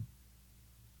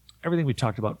everything we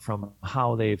talked about, from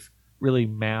how they've really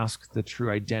masked the true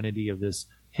identity of this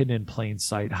hidden in plain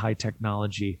sight high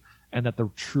technology, and that the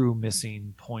true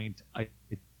missing point, I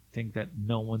think, that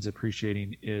no one's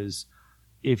appreciating is,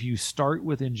 if you start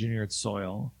with engineered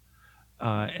soil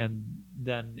and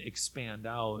then expand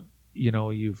out,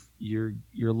 you're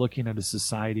looking at a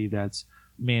society that's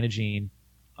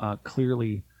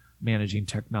clearly managing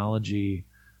technology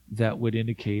that would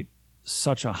indicate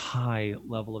such a high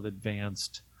level of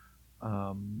advanced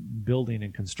building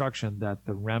and construction that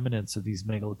the remnants of these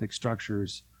megalithic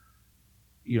structures,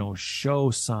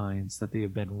 show signs that they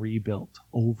have been rebuilt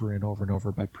over and over and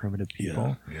over by primitive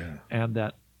people. Yeah. And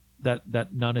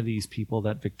that none of these people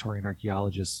that Victorian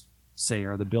archaeologists say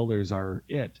are the builders are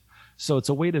it. So it's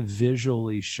a way to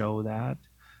visually show that.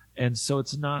 And so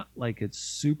it's not like it's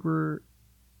super,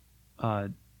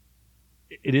 it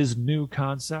is new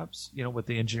concepts, with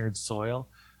the engineered soil,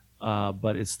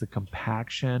 but it's the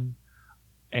compaction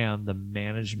and the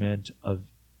management of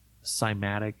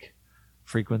cymatic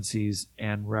frequencies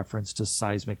and reference to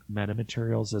seismic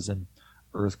metamaterials, as in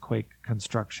earthquake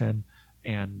construction,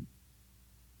 and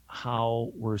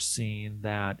how we're seeing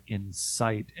that in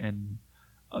sight and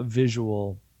a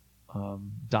visual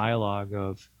dialogue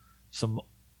of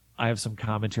I have some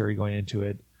commentary going into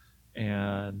it,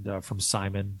 and from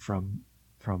Simon from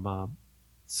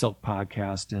Silk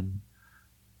Podcast in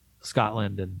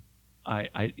Scotland, and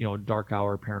I Dark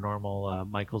Hour Paranormal,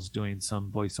 Michael's doing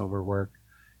some voiceover work.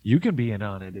 You can be in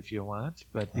on it if you want,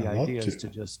 but the idea is to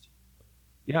just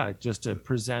to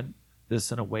present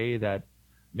this in a way that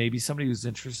maybe somebody who's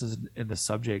interested in the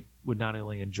subject would not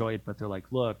only enjoy it, but they're like,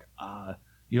 look,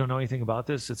 you don't know anything about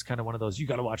this. It's kind of one of those, you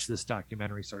got to watch this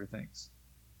documentary sort of things.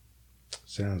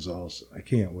 Sounds awesome. I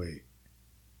can't wait.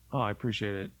 Oh, I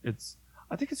appreciate it.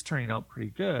 I think it's turning out pretty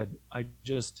good.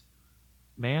 It's,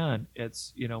 when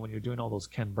you're doing all those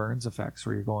Ken Burns effects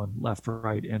where you're going left,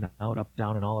 right, in, out, up,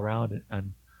 down, and all around,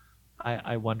 and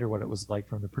I wonder what it was like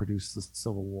for him to produce the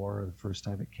Civil War the first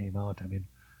time it came out. I mean,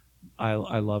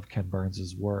 I love Ken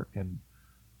Burns' work, and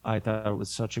I thought it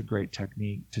was such a great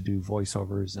technique to do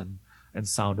voiceovers and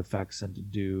sound effects, and to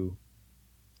do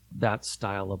that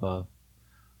style of a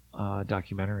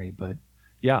documentary. But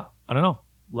yeah, I don't know.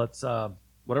 Let's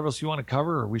whatever else you want to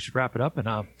cover, or we should wrap it up, and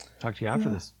I'll talk to you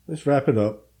after this. Let's wrap it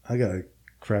up. I gotta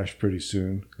crash pretty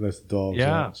soon. Let the dogs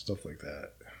out and stuff like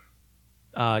that.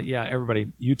 Everybody,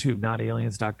 YouTube,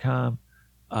 notaliens.com,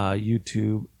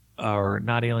 YouTube, or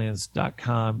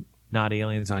notaliens.com, Not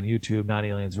Aliens on YouTube, Not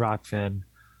Aliens Rockfin.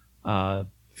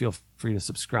 Feel free to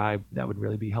subscribe. That would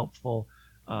really be helpful.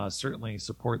 Certainly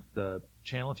support the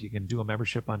channel if you can do a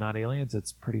membership on Not Aliens.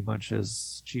 It's pretty much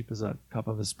as cheap as a cup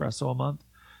of espresso a month,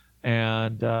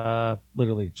 and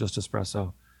literally just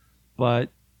espresso. But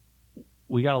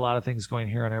we got a lot of things going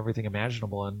here on Everything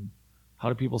Imaginable. And how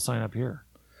do people sign up here?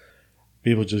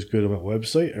 People just go to my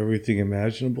website,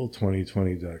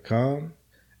 everythingimaginable2020.com,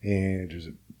 and there's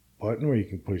a button where you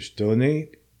can push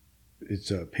donate. It's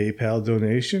a PayPal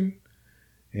donation,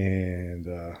 and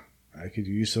I could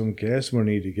use some gas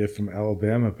money to get from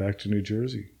Alabama back to New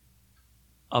Jersey.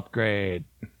 Upgrade.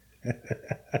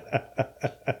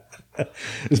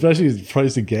 Especially as the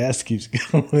price of gas keeps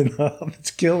going up.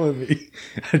 It's killing me.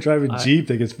 I drive a Jeep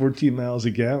that gets 14 miles a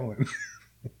gallon.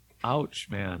 Ouch,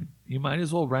 man. You might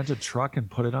as well rent a truck and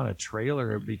put it on a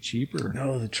trailer. It'd be cheaper.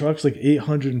 No, the truck's like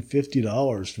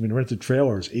 $850. For me to rent the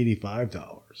trailer is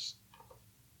 $85.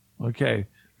 Okay.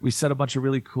 We said a bunch of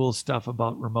really cool stuff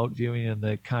about remote viewing and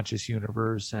the conscious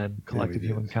universe and collective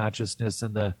human consciousness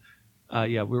and the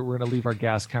we're going to leave our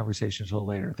gas conversation until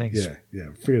later. Thanks. Yeah.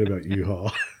 Forget about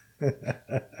U-Haul.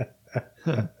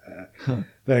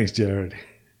 Thanks, Jared.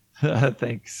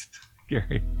 Thanks,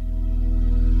 Gary.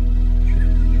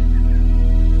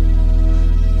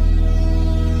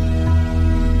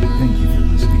 Thank you for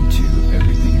listening to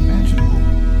Everything Imaginable.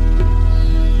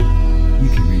 You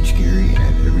can reach Gary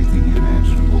at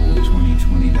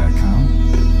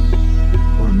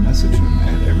everythingimaginable2020.com or message him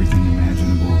at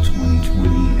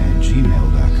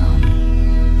everythingimaginable2020@gmail.com.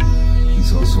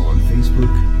 He's also on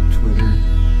Facebook, Twitter,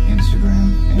 Instagram,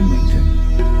 and LinkedIn.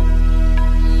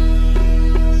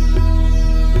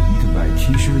 You can buy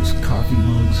t-shirts, coffee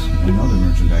mugs, and other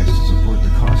merchandise to support the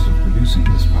cost of producing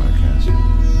this podcast.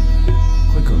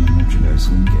 Click on the merchandise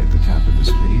link at the top of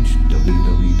this page,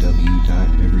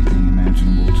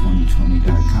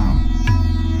 www.everythingimaginable2020.com.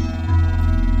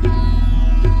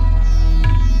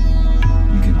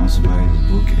 You can also buy the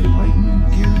book Enlightenment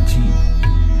Guaranteed.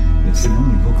 It's the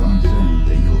only book on Zen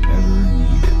that you'll ever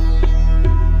need.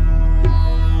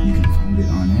 You can find it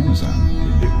on Amazon,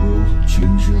 and it will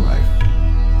change your life.